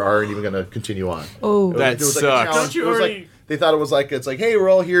you here aren't even going to continue on. Oh, that Like a sucks. challenge. Don't you It was already- like, they thought it was like, it's like, hey, we're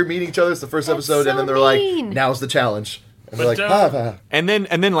all here meeting each other. It's the first episode, so and then they're mean. like, now's the challenge. And they're But like, don't- ha. And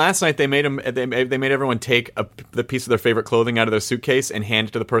then last night they made everyone take the piece of their favorite clothing out of their suitcase and hand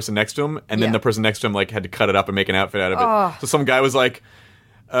it to the person next to them, and then Yeah. the person next to him had to cut it up and make an outfit out of it. So some guy was like,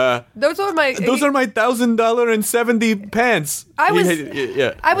 Those are my $1,070 pants. I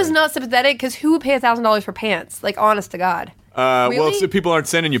was not sympathetic because who would pay $1,000 for pants? Like, honest to God. Really? Well, if people aren't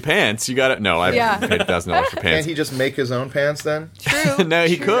sending you pants, you got it. No, I paid $1,000 for pants. Can't he just make his own pants then? True. No,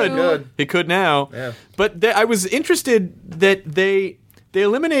 he could. He could now. Yeah. But I was interested that they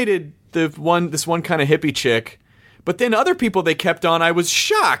eliminated this one kind of hippie chick. But then other people they kept on, I was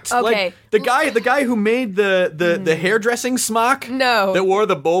shocked. Okay. Like the guy who made the hairdressing smock. No. That wore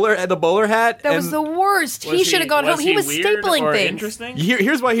the bowler hat. That was the worst. He should have gone home. He was weird stapling or things. Interesting?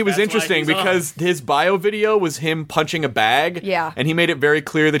 Here's why he was interesting, because his bio video was him punching a bag. Yeah. And he made it very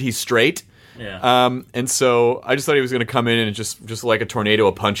clear that he's straight. Yeah. And so I just thought he was going to come in and just like a tornado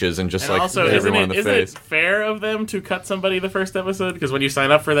of punches and just And like also, hit everyone in the face. Is it fair of them to cut somebody the first episode? Because when you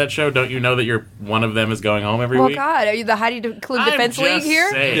sign up for that show, don't you know that one of them is going home every week? Well, God, are you the Heidi Klum Defense League here?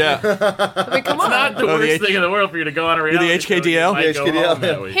 Saying. Yeah. I mean, come on. It's not the worst thing in the world for you to go on a reality You're the show and HKDL? you might go HKDL, home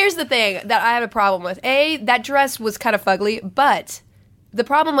that week. Here's the thing that I have a problem with. That dress was kind of fugly, but the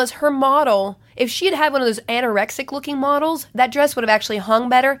problem was her model. If she had had one of those anorexic-looking models, that dress would have actually hung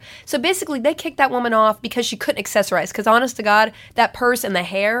better. So basically, they kicked that woman off because she couldn't accessorize. Because honest to God, that purse and the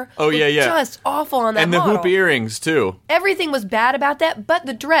hair looked just awful on that and model. the hoop earrings, too. Everything was bad about that, but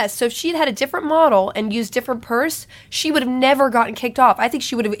the dress. So if she had had a different model and used different purse, she would have never gotten kicked off. I think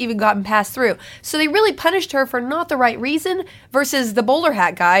she would have even gotten passed through. So they really punished her for not the right reason versus the bowler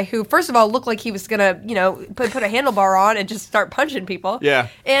hat guy who, first of all, looked like he was going to, put a handlebar on and just start punching people. Yeah.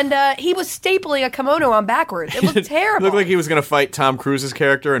 And he was stapling a kimono on backwards. It looked terrible. It looked like he was going to fight Tom Cruise's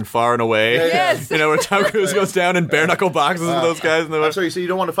character in Far and Away. Yes. Where Tom Cruise goes down and bare knuckle boxes with those guys. And I'm sorry, so you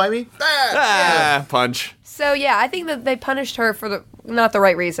don't want to fight me? Punch. So yeah, I think that they punished her for not the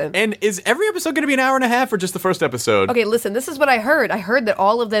right reason. And is every episode going to be an hour and a half or just the first episode? Okay, listen, this is what I heard. I heard that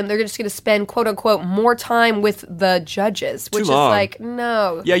all of them, they're just going to spend, quote unquote, more time with the judges, which is like,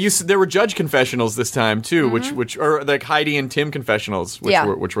 no. Yeah, there were judge confessionals this time too, which or like Heidi and Tim confessionals,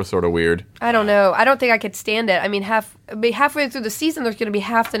 which were sort of weird. I don't know. I don't think I could stand it. I mean, halfway through the season, there's going to be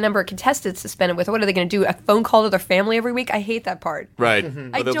half the number of contestants suspended with. What are they going to do? A phone call to their family every week? I hate that part. Right.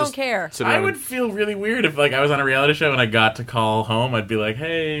 I don't care. I would feel really weird if I was on a reality show and I got to call home. I'd be like,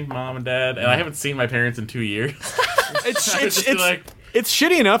 "Hey, Mom and Dad," and I haven't seen my parents in 2 years. It's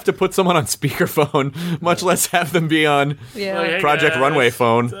shitty enough to put someone on speakerphone, much less have them be on Project Runway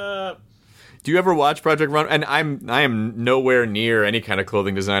phone. Do you ever watch Project Runway? And I am nowhere near any kind of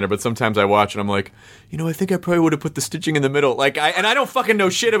clothing designer, but sometimes I watch and I'm like, I think I probably would have put the stitching in the middle. Like I don't fucking know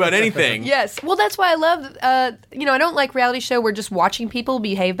shit about anything. Yes. Well, that's why I love. I don't like reality show where just watching people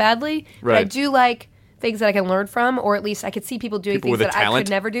behave badly. Right. But I do like things that I can learn from, or at least I could see people doing things that I could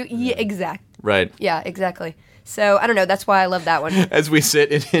never do. Yeah, exactly. Right. Yeah, exactly. So, I don't know, that's why I love that one. As we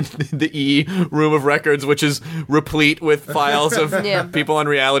sit in the E room of records, which is replete with files of people on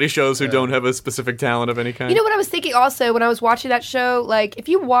reality shows who don't have a specific talent of any kind. You know what I was thinking also when I was watching that show? Like, if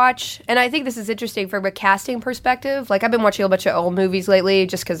you watch, and I think this is interesting from a casting perspective, like I've been watching a bunch of old movies lately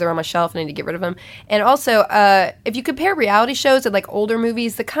just because they're on my shelf and I need to get rid of them. And also, if you compare reality shows and like older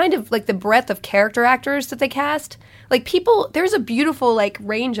movies, the kind of like the breadth of character actors that they cast, like people, there's a beautiful like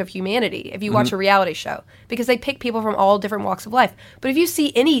range of humanity if you watch a reality show because they pick people from all different walks of life. But if you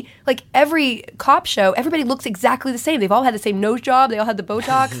see every cop show, everybody looks exactly the same. They've all had the same nose job. They all had the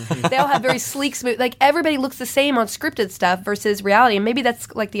Botox. They all have very sleek, smooth. Like everybody looks the same on scripted stuff versus reality. And maybe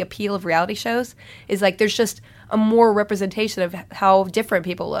that's like the appeal of reality shows is like there's just a more representation of how different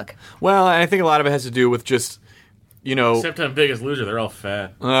people look. Well, I think a lot of it has to do with just, Except on Biggest Loser, they're all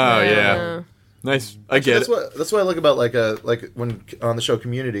fat. Oh, yeah. Nice. I get it. That's what I like about like when on the show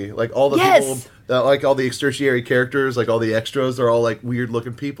Community, like all the people that like all the extertiary characters, like all the extras are all like weird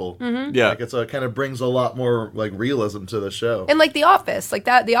looking people. Mm-hmm. Yeah. Like it kind of brings a lot more like realism to the show. And like The Office, like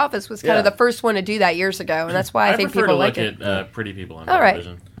that The Office was kind of the first one to do that years ago, and that's why I think people like it. I prefer to look at pretty people on all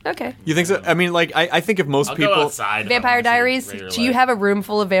television. Right. Okay. You think so? I mean, like, I think if most people... Go outside Vampire Diaries? Do you have a room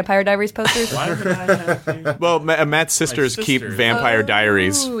full of Vampire Diaries posters? Why would I have to? Well, Matt's sisters keep Vampire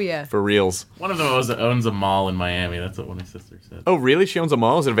Diaries for reals. One of them owns a mall in Miami. That's what one of my sisters said. Oh, really? She owns a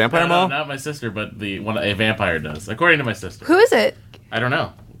mall? Is it a vampire mall? No, not my sister, but a vampire does, according to my sister. Who is it? I don't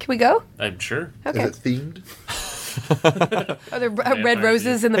know. Can we go? I'm sure. Okay. Is it themed? Are there red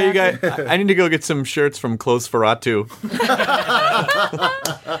roses in the back? Hey, you guys, I need to go get some shirts from Clothes Ferratu.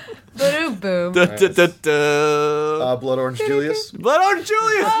 Boom, boom. Blood Orange Julius. Blood Orange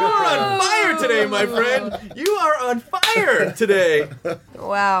Julius! You are on fire today, my friend. You are on fire today.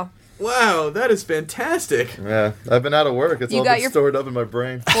 Wow. Wow, that is fantastic. Yeah, I've been out of work. It's all been stored up in my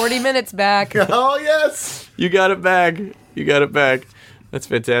brain. 40 minutes back. Oh, yes. You got it back. That's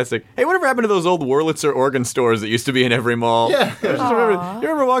fantastic. Hey, whatever happened to those old Wurlitzer organ stores that used to be in every mall? Yeah. You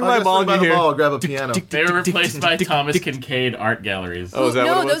remember walking by a mall and you hear... I'll grab a piano. They were replaced by Thomas Kincaid art galleries. Oh, is that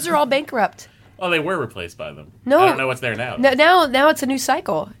what it was? Those are all bankrupt. Oh, they were replaced by them. No. I don't know what's there now. Now it's a new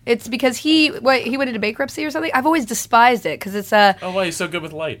cycle. It's because he went into bankruptcy or something. I've always despised it because it's a. Oh, why he's so good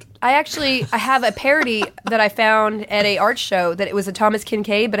with light? I have a parody that I found at a art show that it was a Thomas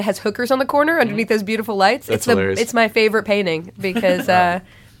Kincaid, but it has hookers on the corner underneath those beautiful lights. That's hilarious. It's my favorite painting because I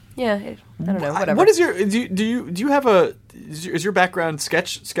don't know, whatever. What is your do you have a is your background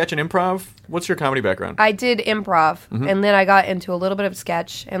sketch and improv? What's your comedy background? I did improv, and then I got into a little bit of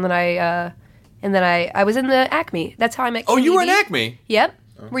sketch, and then I was in the Acme. That's how I met. Oh, Kim you were in Levy. Acme? Yep.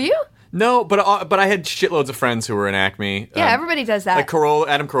 Were you? No, but I had shitloads of friends who were in Acme. Yeah, everybody does that. Like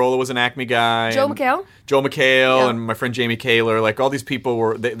Adam Carolla was an Acme guy. Joe and McHale? Joe McHale Yeah. and my friend Jamie Kaler. Like all these people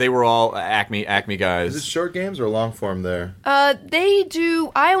were they were all Acme guys. Is it short games or long form there? They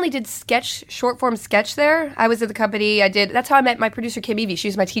do. I only did short form sketch there. I was at the company. That's how I met my producer Kim Evie. She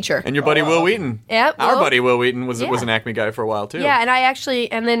was my teacher. And your buddy Will Wheaton. Yeah, Our Will. buddy Will Wheaton was Yeah. an Acme guy for a while too. Yeah,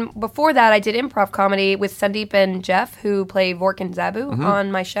 and then before that, I did improv comedy with Sandeep and Jeff, who play Vork and Zabu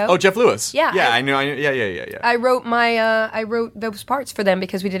on my show. Oh, Jeff Lewis. Yeah, Yeah, I knew. Yeah. I wrote I wrote those parts for them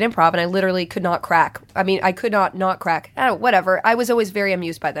because we did improv, and I literally could not crack. I mean, I could not crack. Whatever. I was always very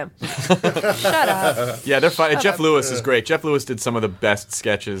amused by them. Shut up. Yeah, they're fun. Jeff Lewis is great. Jeff Lewis did some of the best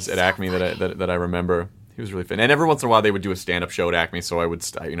sketches at Acme that I remember. He was really fun. And every once in a while they would do a stand-up show at Acme, so I would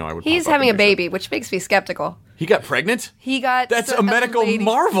He's pop up having a and do baby, which makes me skeptical. He got pregnant? That's a medical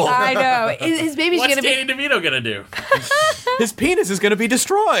marvel. I know. His baby's What's going to be... Danny DeVito gonna do? His penis is going to be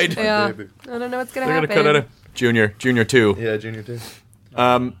destroyed. Yeah. Baby. I don't know what's going to They're happen. going to cut out a Junior 2. Yeah, Junior 2.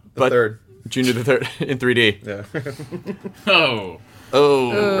 But third. Junior the third in 3D. Yeah. Oh.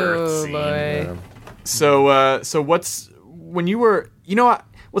 Oh, scene. boy. So what's when you were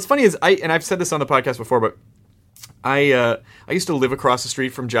what's funny is I've said this on the podcast before, but I used to live across the street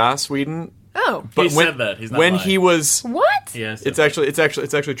from Joss Whedon. Oh. But He said that. He's not when lying. he was What? Yes. it's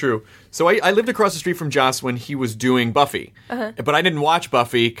actually true. So I lived across the street from Joss when he was doing Buffy, but I didn't watch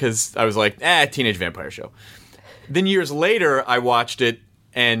Buffy because I was like, teenage vampire show. Then years later, I watched it,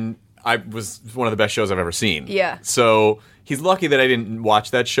 and I was one of the best shows I've ever seen. Yeah. So he's lucky that I didn't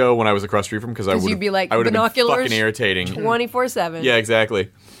watch that show when I was across the street from him because I would you'd be like, I would have been binoculars, fucking irritating. 24/7. Yeah,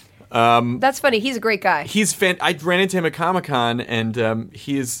 exactly. That's funny. He's a great guy. I ran into him at Comic-Con, and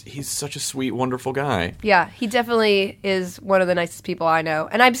he's such a sweet, wonderful guy. Yeah, he definitely is one of the nicest people I know.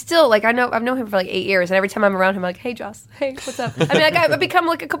 And I'm still, like, I've known him for like 8 years, and every time I'm around him, I'm like, hey, Joss, hey, what's up? I mean, I've become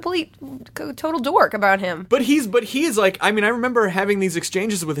like a complete, total dork about him. But he's like, I mean, I remember having these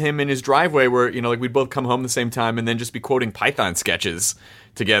exchanges with him in his driveway where, like we'd both come home at the same time and then just be quoting Python sketches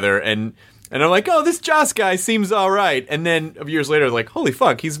together, and I'm like, oh, this Joss guy seems all right. And then years later, like, holy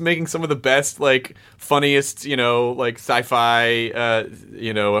fuck, he's making some of the best, like, funniest, like sci-fi,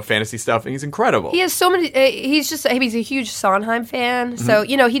 fantasy stuff, and he's incredible. He has so many. He's a huge Sondheim fan, so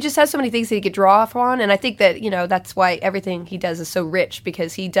he just has so many things that he could draw off on, and I think that that's why everything he does is so rich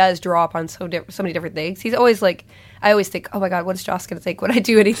because he does draw upon so many different things. He's always like, I always think, oh my god, what is Joss going to think when I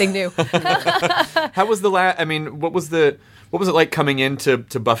do anything new? How was what was it like coming into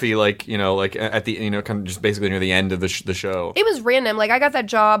Buffy, like at the kind of just basically near the end of the show? It was random. Like, I got that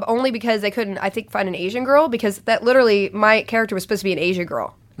job only because they couldn't, I think, find an Asian girl, because that literally, my character was supposed to be an Asian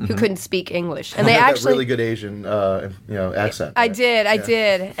girl who couldn't speak English, and they That actually really good Asian, accent. I did,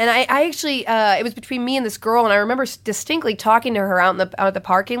 and I actually, it was between me and this girl, and I remember distinctly talking to her out at the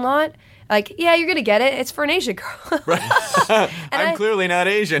parking lot. Like, yeah, you're gonna get it. It's for an Asian girl. I'm clearly not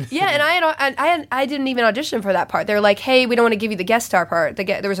Asian. Yeah, and I didn't even audition for that part. They're like, hey, we don't want to give you the guest star part.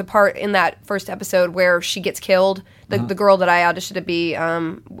 There was a part in that first episode where she gets killed. The girl that I auditioned to be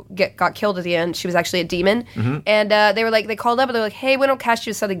got killed at the end. She was actually a demon. And they called up and they're like, hey, we don't cast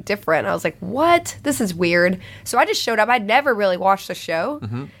you as something different. I was like, what? This is weird. So I just showed up. I'd never really watched the show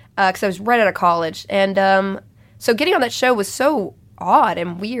because I was right out of college. And so getting on that show was so odd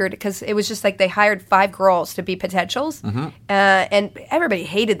and weird because it was just like they hired 5 girls to be potentials, and everybody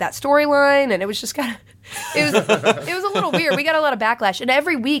hated that storyline, and it was just kind of it was a little weird. We got a lot of backlash, and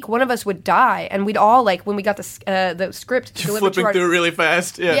every week one of us would die, and we'd all, like, when we got the script delivered flipping through really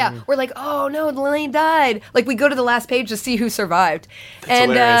fast. Yeah, we're like, oh no, Lillian died. Like, we go to the last page to see who survived. That's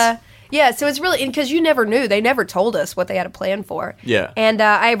hilarious. Yeah, so it's really, because you never knew. They never told us what they had a plan for. Yeah. And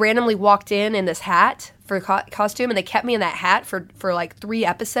I randomly walked in this hat for costume, and they kept me in that hat for like 3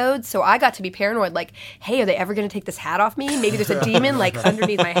 episodes. So I got to be paranoid, like, hey, are they ever going to take this hat off me? Maybe there's a demon like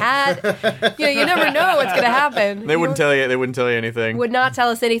underneath my hat. You never know what's going to happen. They wouldn't tell you. They wouldn't tell you anything. Would not tell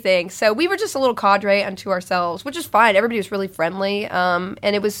us anything. So we were just a little cadre unto ourselves, which is fine. Everybody was really friendly. And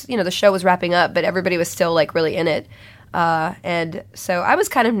it was, the show was wrapping up, but everybody was still like really in it. And so I was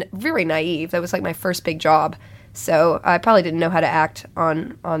kind of very naive. That was like my first big job. So I probably didn't know how to act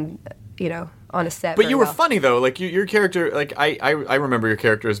on a set. But you were well. funny though. Like your character, like I remember your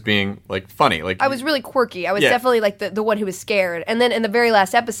character as being like funny. Like I was really quirky. I was definitely like the one who was scared. And then in the very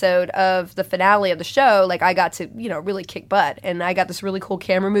last episode of the finale of the show, like I got to really kick butt, and I got this really cool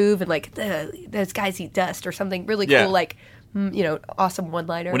camera move, and like those guys eat dust or something really cool, like awesome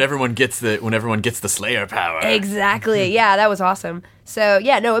one-liner. When everyone gets the Slayer power. Exactly. Yeah, that was awesome. So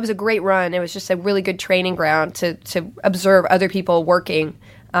yeah, no, it was a great run. It was just a really good training ground to observe other people working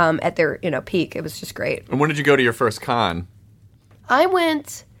at their peak. It was just great. And when did you go to your first con? I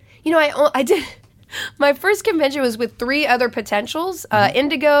went. I did. My first convention was with 3 other potentials: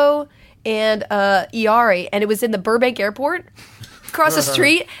 Indigo and Iari, and it was in the Burbank Airport. Across the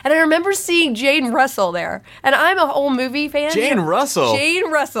street, and I remember seeing Jane Russell there. And I'm a whole movie fan. Jane Russell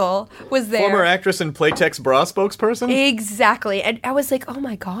was there. Former actress and Playtex bra spokesperson? Exactly. And I was like, oh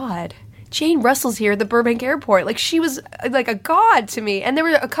my God, Jane Russell's here at the Burbank Airport. Like, she was like a god to me. And there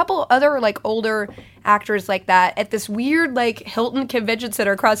were a couple other like older actors like that at this weird like Hilton Convention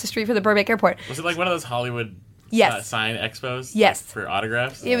Center across the street from the Burbank Airport. Was it like one of those Hollywood sign expos? Yes. Like, for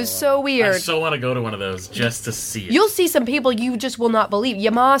autographs? It was so weird. I so want to go to one of those just to see it. You'll see some people you just will not believe.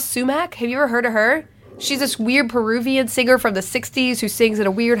 Yama Sumac, have you ever heard of her? She's this weird Peruvian singer from the 60s who sings in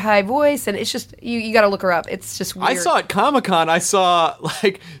a weird high voice, and it's just, you got to look her up. It's just weird. I saw at Comic-Con,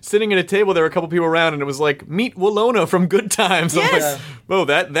 like, sitting at a table, there were a couple people around, and it was like, meet Willona from Good Times. Yes. I'm like, whoa,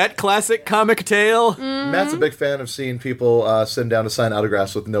 that classic comic tale. Matt's a big fan of seeing people sitting down to sign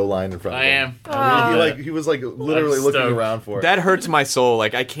autographs with no line in front of them. I am. He was literally looking around for it. That hurts my soul.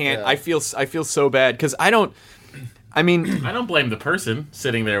 Like, I can't, I feel so bad, because I don't blame the person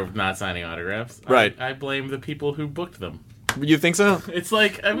sitting there not signing autographs. Right. I blame the people who booked them. You think so? It's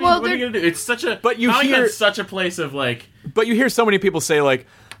like, what are you gonna do? It's such a. But you hear such a place of like. But you hear so many people say like,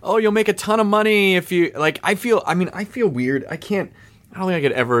 "Oh, you'll make a ton of money if you like." I feel weird. I don't think I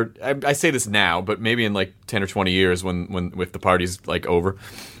could ever. I say this now, but maybe in like 10 or 20 years, when if the party's like over,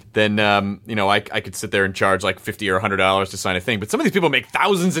 then I could sit there and charge like $50 or $100 to sign a thing. But some of these people make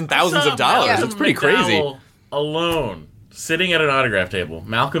thousands and thousands of dollars. Yeah. It's pretty crazy. Alone, sitting at an autograph table,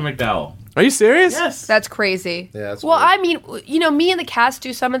 Malcolm McDowell. Are you serious? Yes. That's crazy. Yeah, that's well, weird. I mean, me and the cast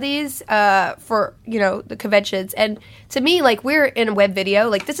do some of these for, the conventions. And to me, like, we're in a web video.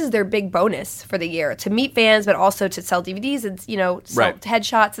 Like, this is their big bonus for the year, to meet fans, but also to sell DVDs and, sell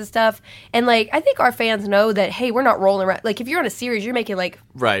headshots and stuff. And, like, I think our fans know that, hey, we're not rolling around. Like, if you're on a series, you're making, like,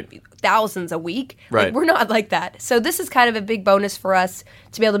 thousands a week. Right. Like, we're not like that. So this is kind of a big bonus for us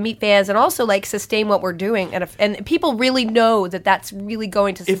to be able to meet fans and also, like, sustain what we're doing. And people really know that that's really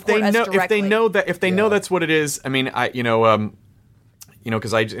going to support us directly. If they know that's what it is, I mean,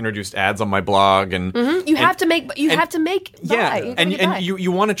 because I just introduced ads on my blog, and you have to make. You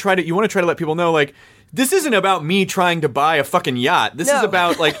want to try to let people know, like, this isn't about me trying to buy a fucking yacht. This is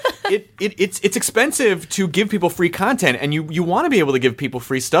about like it's expensive to give people free content, and you want to be able to give people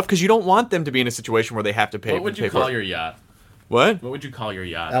free stuff because you don't want them to be in a situation where they have to pay. What would you call your yacht? What? What would you call your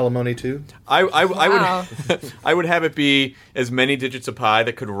yacht? Alimony 2? I would have it be as many digits of pi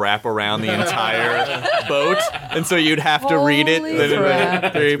that could wrap around the entire boat, and so you'd have to read it.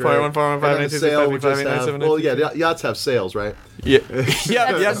 3.14159675. Well, yeah, yachts have sails, right? Yeah. That's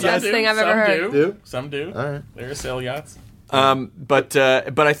the best thing I've ever heard. Some do. All right. There are sail yachts. But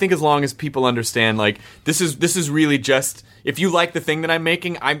I think as long as people understand, like, this is really just, if you like the thing that I'm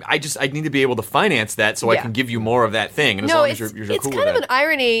making, I need to be able to finance that so I can give you more of that thing. And as long as you're cool with that. It's kind of an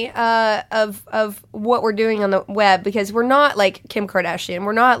irony of what we're doing on the web, because we're not like Kim Kardashian.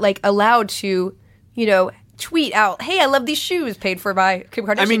 We're not like allowed to, tweet out, "Hey, I love these shoes, paid for by Kim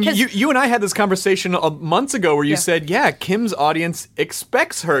Kardashian." I mean, you and I had this conversation months ago where you said, Kim's audience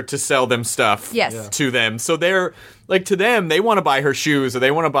expects her to sell them stuff to them. So they're, like, to them, they want to buy her shoes, or they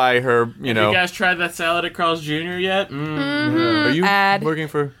want to buy her, Have you guys tried that salad at Carl's Jr. yet? Are you working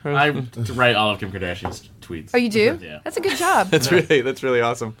for her? I write all of Kim Kardashian's tweets. Oh, you do? Yeah. That's a good job. That's really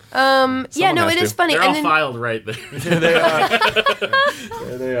awesome. It is funny. They're all filed right there. They are.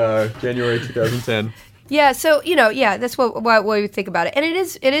 They are. January 2010. Yeah, so, that's what we think about it. And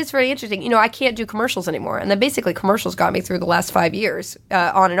it is very interesting. I can't do commercials anymore. And then basically commercials got me through the last 5 years,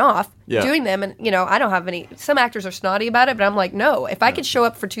 on and off, doing them. And, I don't have any, some actors are snotty about it, but I'm like, no, if I could show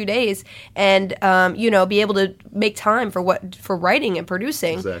up for 2 days and, be able to make time for writing and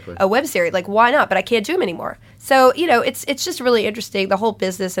producing a web series, like, why not? But I can't do them anymore. So, it's just really interesting, the whole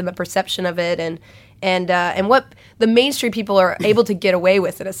business and the perception of it and what the mainstream people are able to get away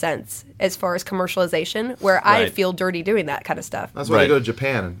with, in a sense, as far as commercialization, where I feel dirty doing that kind of stuff. That's why they go to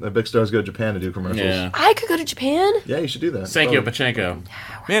Japan. The big stars go to Japan to do commercials. Yeah. I could go to Japan. Yeah, you should do that. Sankyo Pachenko.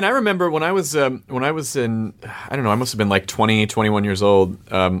 Man, I remember when I was in, I don't know, I must have been like 20, 21 years old.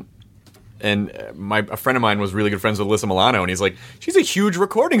 And a friend of mine was really good friends with Alyssa Milano, and he's like, she's a huge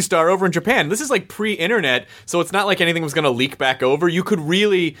recording star over in Japan. This is like pre-internet, so it's not like anything was going to leak back over. You could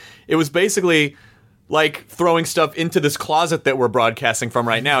really, it was basically like throwing stuff into this closet that we're broadcasting from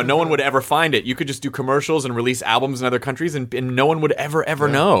right now. No one would ever find it. You could just do commercials and release albums in other countries, and no one would ever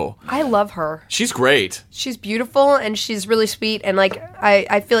know. I love her. She's great. She's beautiful, and she's really sweet, and like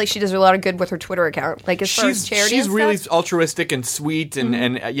I feel like she does a lot of good with her Twitter account. Like as far as charity, she's and really stuff. Altruistic and sweet, and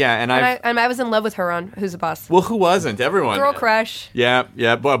I was in love with her on Who's the Boss. Well, who wasn't? Everyone. Girl crush. Yeah,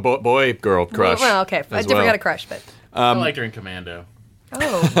 boy, girl crush. Well, okay, I different kind of crush, but I liked her in Commando.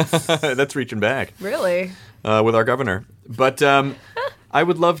 Oh, that's reaching back. Really? With our governor. But I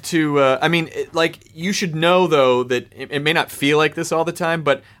would love to, you should know, though, that it may not feel like this all the time,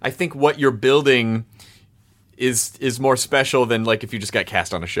 but I think what you're building is more special than, like, if you just got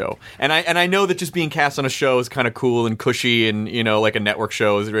cast on a show. And I know that just being cast on a show is kind of cool and cushy and, like a network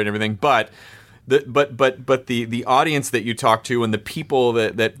show and everything, but the audience that you talk to and the people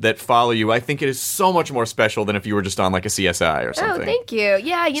that follow you, I think it is so much more special than if you were just on like a CSI or something. Oh, thank you.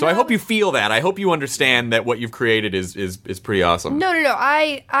 Yeah, so I hope you feel that. I hope you understand that what you've created is pretty awesome. No.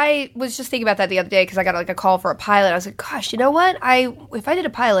 I was just thinking about that the other day because I got like a call for a pilot. I was like, gosh, you know what? If I did a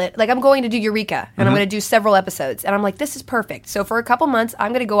pilot, like I'm going to do Eureka and I'm going to do several episodes, and I'm like, this is perfect. So for a couple months,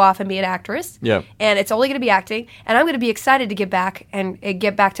 I'm going to go off and be an actress. Yeah. And it's only going to be acting, and I'm going to be excited to get back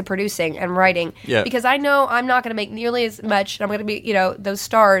to producing and writing. Yeah. Because I know I'm not going to make nearly as much. I'm going to be, those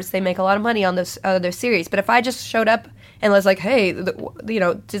stars, they make a lot of money on those series. But if I just showed up and was like, hey,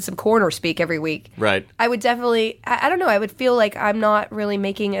 did some corner speak every week, right? I would definitely, I don't know, I would feel like I'm not really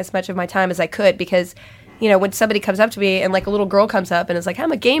making as much of my time as I could because, when somebody comes up to me and like a little girl comes up and is like,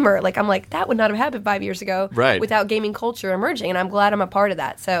 I'm a gamer, like I'm like, that would not have happened 5 years ago, right? Without gaming culture emerging, and I'm glad I'm a part of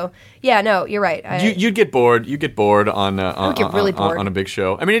that. So yeah, no, you're right. You'd get bored. You get bored on really bored on a big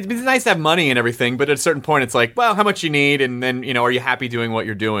show. I mean, it's nice to have money and everything, but at a certain point, it's like, well, how much you need, and then are you happy doing what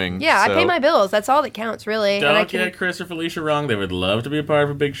you're doing? Yeah, so. I pay my bills. That's all that counts, really. Don't get Chris or Felicia wrong. They would love to be a part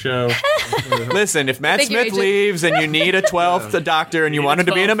of a big show. Listen, if Matt Smith leaves and you need a 12th doctor and you want him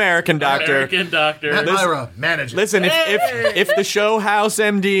to be an American doctor, Matt Myra, manager. Listen, if the show house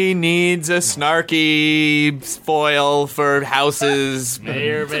MD needs a snarky foil for houses,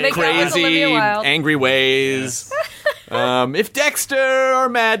 crazy, angry ways, if Dexter or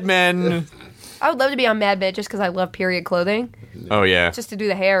Mad Men, I would love to be on Mad Men just because I love period clothing. Oh yeah, just to do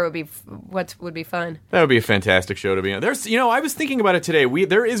the hair would be fun. That would be a fantastic show to be on. There's, I was thinking about it today.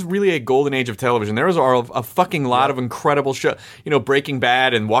 There is really a golden age of television. There is a fucking lot of incredible show. Breaking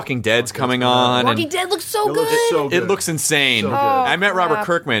Bad and Walking Dead's coming on. Walking Dead looks so good. It looks insane. So I met Robert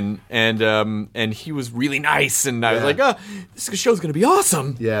Kirkman and he was really nice, and I was like, oh, this show's gonna be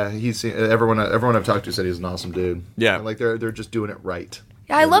awesome. Yeah, everyone I've talked to said he's an awesome dude. Yeah, and, like they're just doing it right.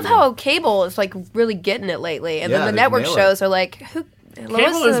 I love how cable is like really getting it lately, and then the network shows are like, who?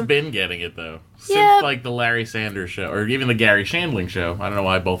 Cable has been getting it though since like the Larry Sanders Show or even the Gary Shandling Show. I don't know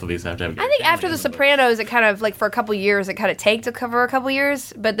why both of these have to have. I think after The Sopranos, it kind of like for a couple years, it kind of tanked to cover a couple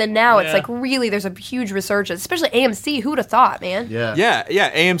years, but then now it's like really there's a huge resurgence, especially AMC. Who would have thought, man? Yeah.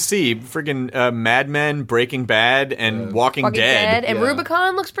 AMC, friggin' Mad Men, Breaking Bad, and Walking Dead. And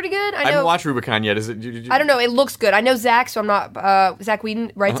Rubicon looks pretty good. I haven't watched Rubicon yet. Is it? I don't know. It looks good. I know Zach, so I'm not. Zach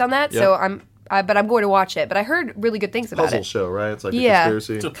Whedon writes on that, so I'm. But I'm going to watch it. But I heard really good things about it. Puzzle show, right? It's like a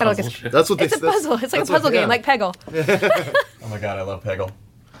conspiracy. It's a puzzle show. That's what it's a puzzle. It's like a puzzle game, like Peggle. Oh my god, I love Peggle.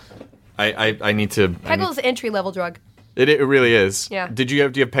 I need to. Peggle's an entry level drug. It really is. Yeah. Do you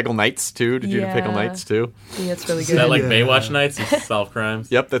have Peggle Nights too? Did you have Peggle Nights too? Yeah, it's really good. Is that like Baywatch Nights? You solve crimes.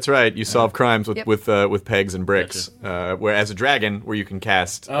 Yep, that's right. You solve crimes with pegs and bricks. Where as a dragon, where you can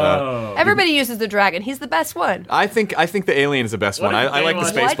cast. Everybody uses the dragon. He's the best one. I think the alien is the best one. I like the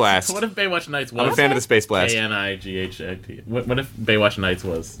Space Blast. What if Baywatch Nights was? I'm a fan of the Space Blast. KNIGHT. What if Baywatch Nights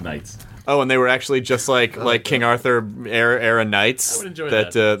was Knights? Oh, and they were actually just like King Arthur era knights. I would enjoy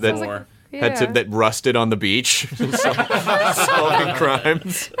that. that more. that rusted on the beach, solving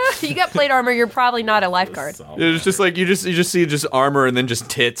crimes. You got plate armor. You're probably not a lifeguard. It's just like you just see just armor and then just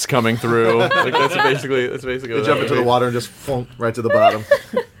tits coming through. Like that's basically. They jump into the water and just flunk right to the bottom.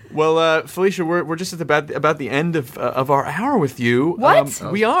 Well, Felicia, we're just at about the end of our hour with you. What?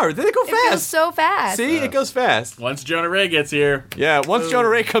 We are. They go fast. It goes so fast. See, it goes fast. Once Jonah Ray gets here. Yeah, once Jonah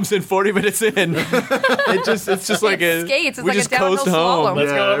Ray comes in 40 minutes in, it's just like It skates. It's we like just a downhill coast home. slalom.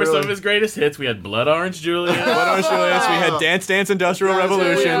 Let's go over really. some of his greatest hits. We had Blood Orange Julius. Blood Orange Julius, we had Dance Dance Industrial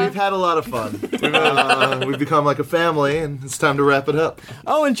Revolution. We've had a lot of fun. We've become like a family, and it's time to wrap it up.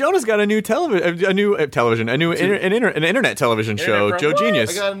 Oh, and Jonah's got an internet television show, program? Joe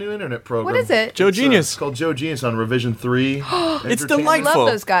Genius. I got a new internet program. What is it? Joe Genius. It's called Joe Genius on Revision 3. It's Entertainment. delightful.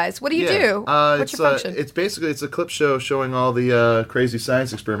 Love those guys. What do you do? What's your function? It's basically a clip show showing all the crazy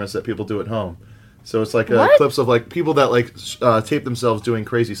science experiments that people do at home. So it's like clips of like people that like tape themselves doing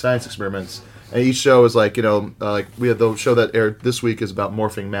crazy science experiments. And each show is like like we had the show that aired this week is about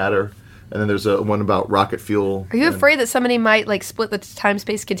morphing matter. And then there's one about rocket fuel. Are you afraid that somebody might like split the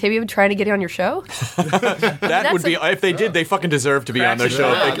time-space continuum trying to get on your show? That would be if they did. They fucking deserve to be on their show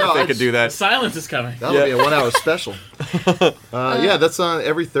if they could do that. Silence is coming. That would be a 1 hour special. That's on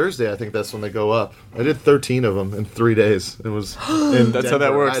every Thursday. I think that's when they go up. I did 13 of them in 3 days. It was. That's how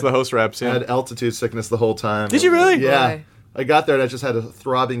that works. The host reps. I Yeah. had altitude sickness the whole time. Did you really? Yeah. Boy. I got there and I just had a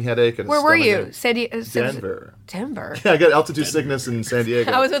throbbing headache. And a Where were stomach you? ache. San Diego. Denver. Denver. Yeah, I got altitude sickness in San Diego.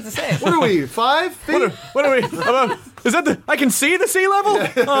 I was about to say. What are we, 5 feet? What are we? Is that I can see the sea level?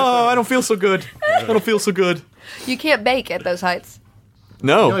 Oh, I don't feel so good. I don't feel so good. You can't bake at those heights.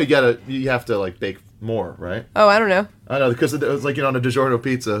 No. No, you have to like bake more, right? Oh, I don't know. I know, because it was like on a DiGiorno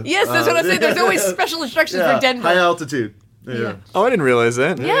pizza. Yes, that's what I say. There's always special instructions for Denver. High altitude. Yeah. Oh, I didn't realize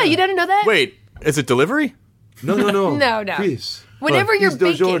that. Yeah, you didn't know that? Wait, is it delivery? No. No. Please. Whenever you're He's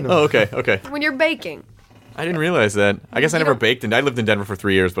baking. DiGiorno. Oh, okay. When you're baking. I didn't realize that. I guess I You never don't- baked. I lived in Denver for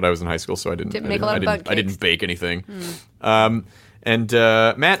 3 years, but I was in high school, so I didn't. Didn't I make a lot of didn't- bun I cakes. didn't bake anything. And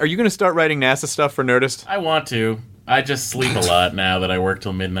Matt, are you going to start writing NASA stuff for Nerdist? I want to. I just sleep a lot now that I work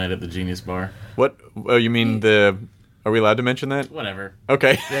till midnight at the Genius Bar. What? Oh, you mean the? Are we allowed to mention that? Whatever.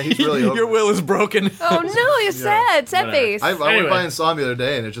 Okay. Yeah, he's really over Your it. will is broken. Oh, no, you're sad. Sad Whatever. face. I Anyway. went by and saw him the other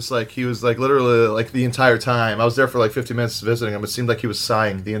day, and it's just like he was like literally like the entire time. I was there for like 50 minutes visiting him. It seemed like he was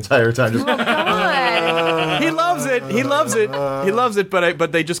sighing the entire time. Just, God. He loves it. He loves it. He loves it.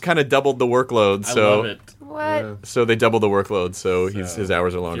 But they just kind of doubled the workload. I So love it. What? so they doubled the workload. So his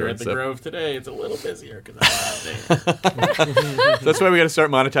hours are If longer. you're at and the stuff. Grove today, it's a little busier because I'm not there. So that's why we got to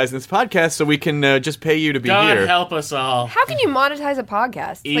start monetizing this podcast so we can just pay you to be God here. help us all. How can you monetize a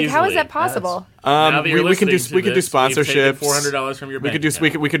podcast? Like, how is Easily. that possible? Now that you're We can do listening to this, sponsorships. $400 from your We bank could do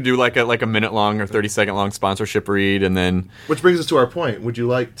account. we could do like a minute long or 30-second long sponsorship read, and then which brings us to our point. Would you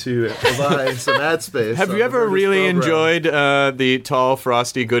like to provide some ad space? have on you the ever Nerdist really program? enjoyed the tall,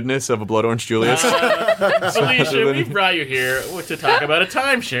 frosty goodness of a Blood Orange Julius? Felicia, we brought you here to talk about a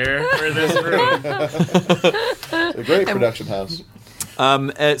timeshare for this room. A great production house.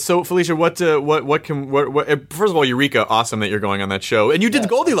 So Felicia, what first of all, Eureka, awesome that you're going on that show, and you did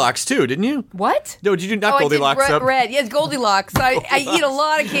Goldilocks too, didn't you? What? No, did you not Goldilocks I did up? red. Yes, Goldilocks. I eat a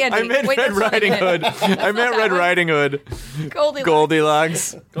lot of candy. I meant Wait, Red that's not Riding it. Hood. I meant Red Riding Hood. Goldilocks.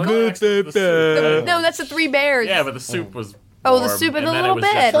 Goldilocks. No, that's the Three Bears. Yeah, but the soup was. Oh, the warm, soup and the then it little was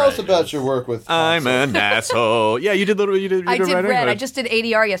just bed. Tell us right. about your work with. I'm an asshole. Yeah, you did I did Red Riding red. Hood. I just did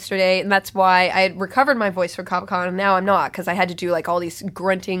ADR yesterday, and that's why I had recovered my voice for Comic-Con, and now I'm not, because I had to do like all these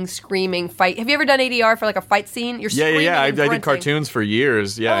grunting, screaming fight. Have you ever done ADR for like a fight scene? You're screaming Yeah. I and did grunting. cartoons for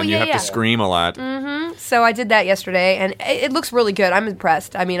years. Yeah, Oh, and you yeah, have yeah. to scream a lot. So I did that yesterday, and it looks really good. I'm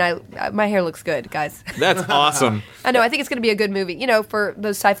impressed. I mean, my hair looks good, guys. That's awesome. I know. I think it's going to be a good movie. You know, for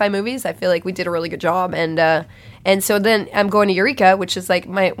those sci-fi movies, I feel like we did a really good job. And so then I'm going to Eureka, which is like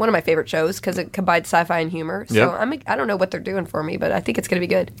one of my favorite shows because it combines sci-fi and humor. So Yep. I don't know what they're doing for me, but I think it's going to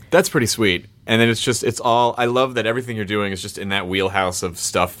be good. That's pretty sweet. And then it's all. I love that everything you're doing is just in that wheelhouse of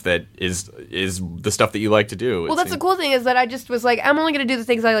stuff that is the stuff that you like to do. Well, that's the cool thing is that I just was like, I'm only going to do the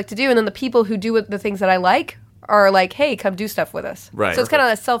things I like to do, and then the people who do the things that I like are like, hey, come do stuff with us. Right. So it's kind of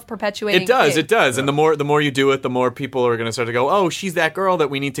a self-perpetuating. It does. thing. It does. And the more you do it, the more people are going to start to go, oh, she's that girl that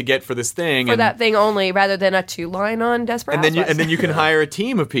we need to get for this thing. For that thing only, rather than a 2-line on Desperate And then Housewives. you can hire a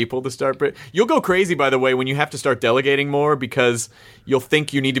team of people to start. You'll go crazy, by the way, when you have to start delegating more because you'll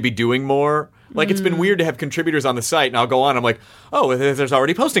think you need to be doing more. Like, it's been weird to have contributors on the site, and I'll go on, I'm like, oh, there's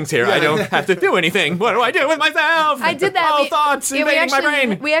already postings here. I don't have to do anything. What do I do with myself? I did that. Oh, thoughts invading my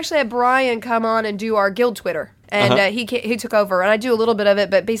brain. We actually had Brian come on and do our guild Twitter. And he took over, and I do a little bit of it,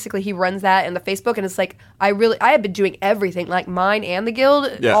 but basically he runs that and the Facebook, and it's like I had been doing everything, like mine and the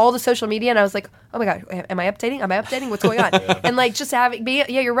Guild, all the social media, and I was like, oh my God, am I updating? What's going on? And like just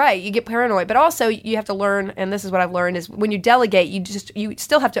you're right, you get paranoid, but also you have to learn, and this is what I've learned, is when you delegate, you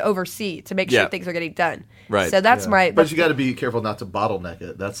still have to oversee to make sure things are getting done. Right. So that's But you got to be careful not to bottleneck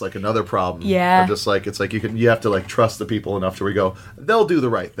it. That's like another problem. Yeah. Or just like it's like you have to like trust the people enough to where you go, they'll do the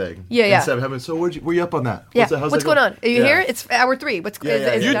right thing. Yeah, yeah. Instead of having, so were you up on that? Yeah. How's what's that going on? Are you here? It's hour 3. Is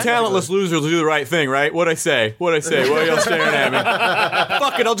it You done? talentless losers will do the right thing, right? What'd I say? Why are y'all staring at me?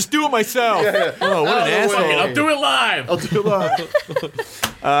 Fuck it, I'll just do it myself. Oh, what an asshole. I'll do it live.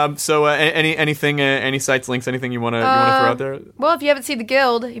 So, any sites, links, anything you want to throw out there? Well, if you haven't seen the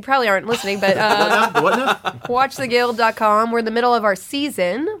Guild, you probably aren't listening, but What now? watchtheguild.com. We're in the middle of our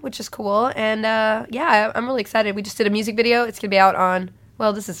season, which is cool, and I'm really excited. We just did a music video. It's gonna be out on,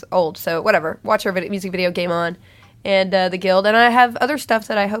 well, this is old, so whatever. Watch our music video, Game On, and the Guild, and I have other stuff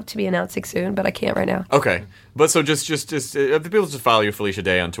that I hope to be announcing soon, but I can't right now. Okay, but so just if the people just follow you, Felicia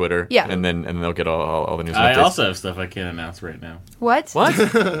Day, on Twitter, and then they'll get all the news. I updates. also have stuff I can't announce right now. What?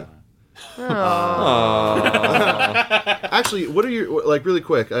 Actually, what are your like really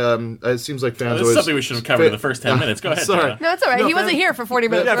quick? It seems like fans This is always something we should have covered in the first 10 minutes. Go ahead. Sorry. Jonah. No, it's all right. No, he wasn't here for 40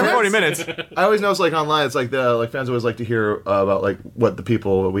 minutes. Yeah, for 40 minutes. I always notice like online, it's like the fans always like to hear about like what the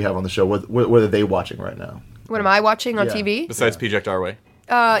people we have on the show what are they watching right now? What am I watching on Yeah. TV? Besides PJ Darway.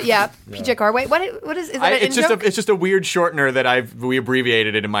 PJ Carway. What is that? It's just a weird shortener that we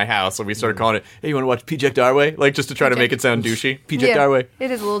abbreviated it in my house, so we started calling it. Hey, you want to watch PJ Darway? Like just to try to make it sound douchey. PJ Darway.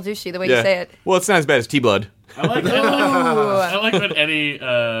 It is a little douchey the way you say it. Well, it's not as bad as T-Blood. I like when any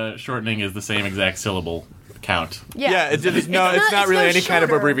shortening is the same exact syllable count. Yeah, it's not really any kind of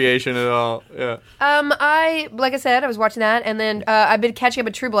abbreviation at all. Yeah. Like I said, I was watching that, and then I've been catching up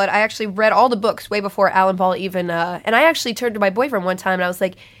with True Blood. I actually read all the books way before Alan Ball even, and I actually turned to my boyfriend one time, and I was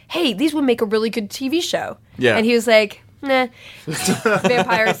like, "Hey, these would make a really good TV show." Yeah. And he was like, nah,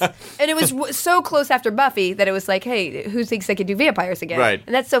 vampires. And it was so close after Buffy that it was like, hey, who thinks they could do vampires again? Right.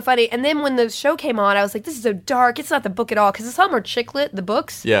 And that's so funny. And then when the show came on, I was like, this is so dark. It's not the book at all, because it's a lot more chick lit, the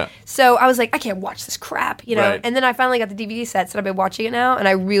books. Yeah. So I was like, I can't watch this crap, you know? Right. And then I finally got the DVD sets, and I've been watching it now, and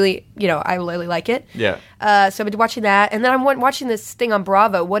I really like it. Yeah. So I've been watching that. And then I'm watching this thing on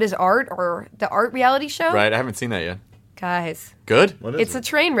Bravo, What is Art? Or the art reality show. Right, I haven't seen that yet. Guys. Good? It's a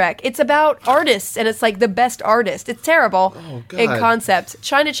train wreck. It's about artists, and it's like the best artist. It's terrible in concept.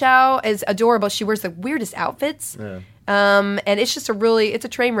 China Chow is adorable. She wears the weirdest outfits. Yeah. And it's just it's a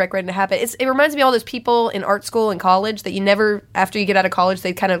train wreck waiting to happen. It reminds me of all those people in art school and college that you never, after you get out of college,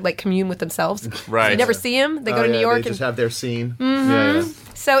 they kind of like commune with themselves. Right. So you never see them. They go to New York. They just have their scene. Mm-hmm.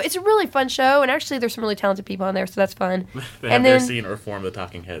 Yeah. So it's a really fun show, and actually there's some really talented people on there, so that's fun. They have their scene or form the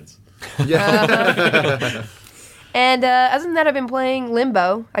talking heads. Yeah. And other than that, I've been playing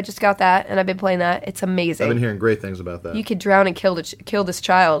Limbo. I just got that, and I've been playing that. It's amazing. I've been hearing great things about that. You could drown and kill this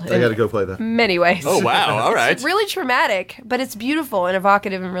child. I got to go play that. Many ways. Oh, wow. All right. It's really traumatic, but it's beautiful and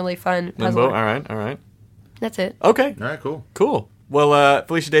evocative and really fun. Limbo. All right. That's it. Okay. All right, cool. Cool. Well,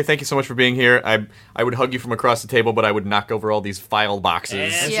 Felicia Day, thank you so much for being here. I would hug you from across the table, but I would knock over all these file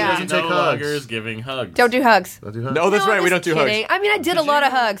boxes. And Yeah. she take no hugs. longer is giving hugs. Don't do hugs. No, that's right. I'm We don't just do kidding. hugs. I mean, I did a lot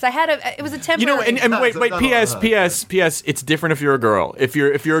of hugs. It was a temporary. And wait. P.S. It's different if you're a girl. If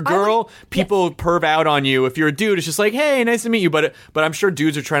you're a girl, people perv out on you. If you're a dude, it's just like, hey, nice to meet you. But I'm sure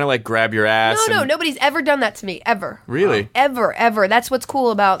dudes are trying to like grab your ass. No, nobody's ever done that to me ever. Really? Ever. That's what's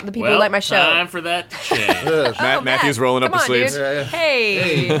cool about the people who like my show. Time for that to change. Matthew's rolling up Come his on, sleeves. dude. Yeah.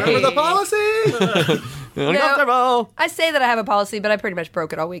 Hey. Remember the policy? Uncomfortable. I say that I have a policy, but I pretty much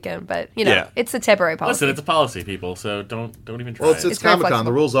broke it all weekend. But it's a temporary policy. Listen, it's a policy, people. So don't even try. Well, it's It's very Comic-Con. flexible.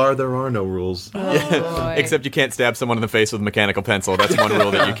 The rules are there are no rules. Boy. Except you can't stab someone in the face with a mechanical pencil. That's one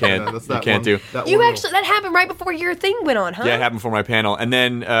rule that you can't. That's you that can't one. do. That You one rule. actually that happened right before your thing went on, huh? Yeah, it happened before my panel, and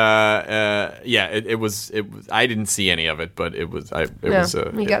then it was. I didn't see any of it, but it was. Don't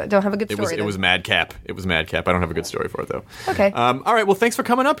have a good story. It was madcap. It was madcap. I don't have a good story for it though. Okay. All right. Well, thanks for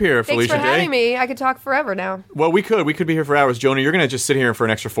coming up here, Thanks Felicia for Day. having me. I could talk forever now. Well, we could be here for hours. Jonah, you're gonna just sit here for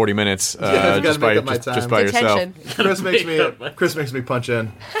an extra 40 minutes, I've gotta just by make up my time. just by Detention. yourself. Chris makes me punch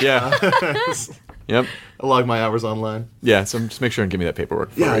in. Yeah. Yep. I log my hours online. Yeah. So just make sure and give me that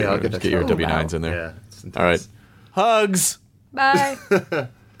paperwork. Yeah, you. I'll get Just that get your stuff. W-9s in there. Yeah. It's intense. All right. Hugs. Bye.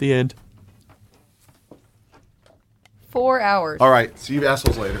 The end. 4 hours. All right. See you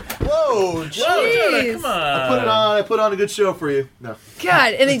assholes later. Whoa. Jeez. Come on. I put on a good show for you. No.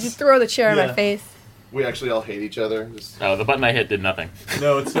 God, and they just throw the chair in my Yeah. face. We actually all hate each other. Just... Oh, the button I hit did nothing.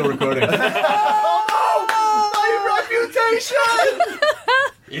 No, it's still recording. My reputation!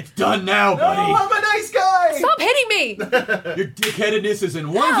 It's done now, buddy. I'm a nice guy. Stop hitting me! Your dickheadedness is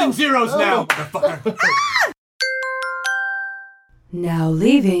in ones and zeros now, motherfucker. Now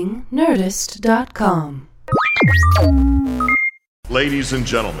leaving Nerdist.com. Ladies and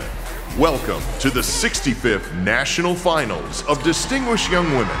gentlemen, welcome to the 65th National Finals of Distinguished Young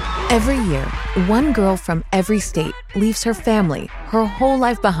Women. Every year, one girl from every state leaves her family, her whole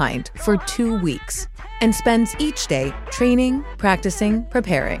life behind for 2 weeks and spends each day training, practicing,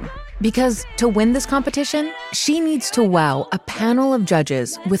 preparing. Because to win this competition, she needs to wow a panel of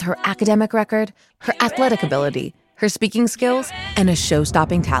judges with her academic record, her athletic ability, her speaking skills, and a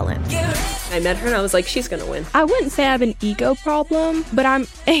show-stopping talent. I met her and I was like, she's gonna win. I wouldn't say I have an ego problem, but I'm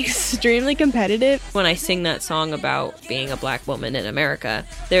extremely competitive. When I sing that song about being a black woman in America,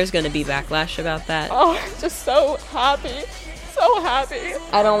 there's gonna be backlash about that. Oh, I'm just so happy. So happy.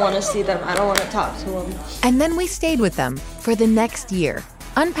 I don't want to see them. I don't want to talk to them. And then we stayed with them for the next year,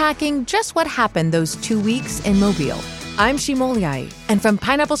 unpacking just what happened those 2 weeks in Mobile. I'm Shimoliai, and from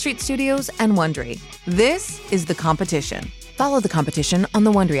Pineapple Street Studios and Wondery, this is The Competition. Follow The Competition on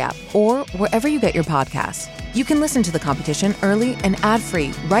the Wondery app or wherever you get your podcasts. You can listen to The Competition early and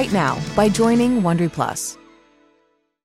ad-free right now by joining Wondery Plus.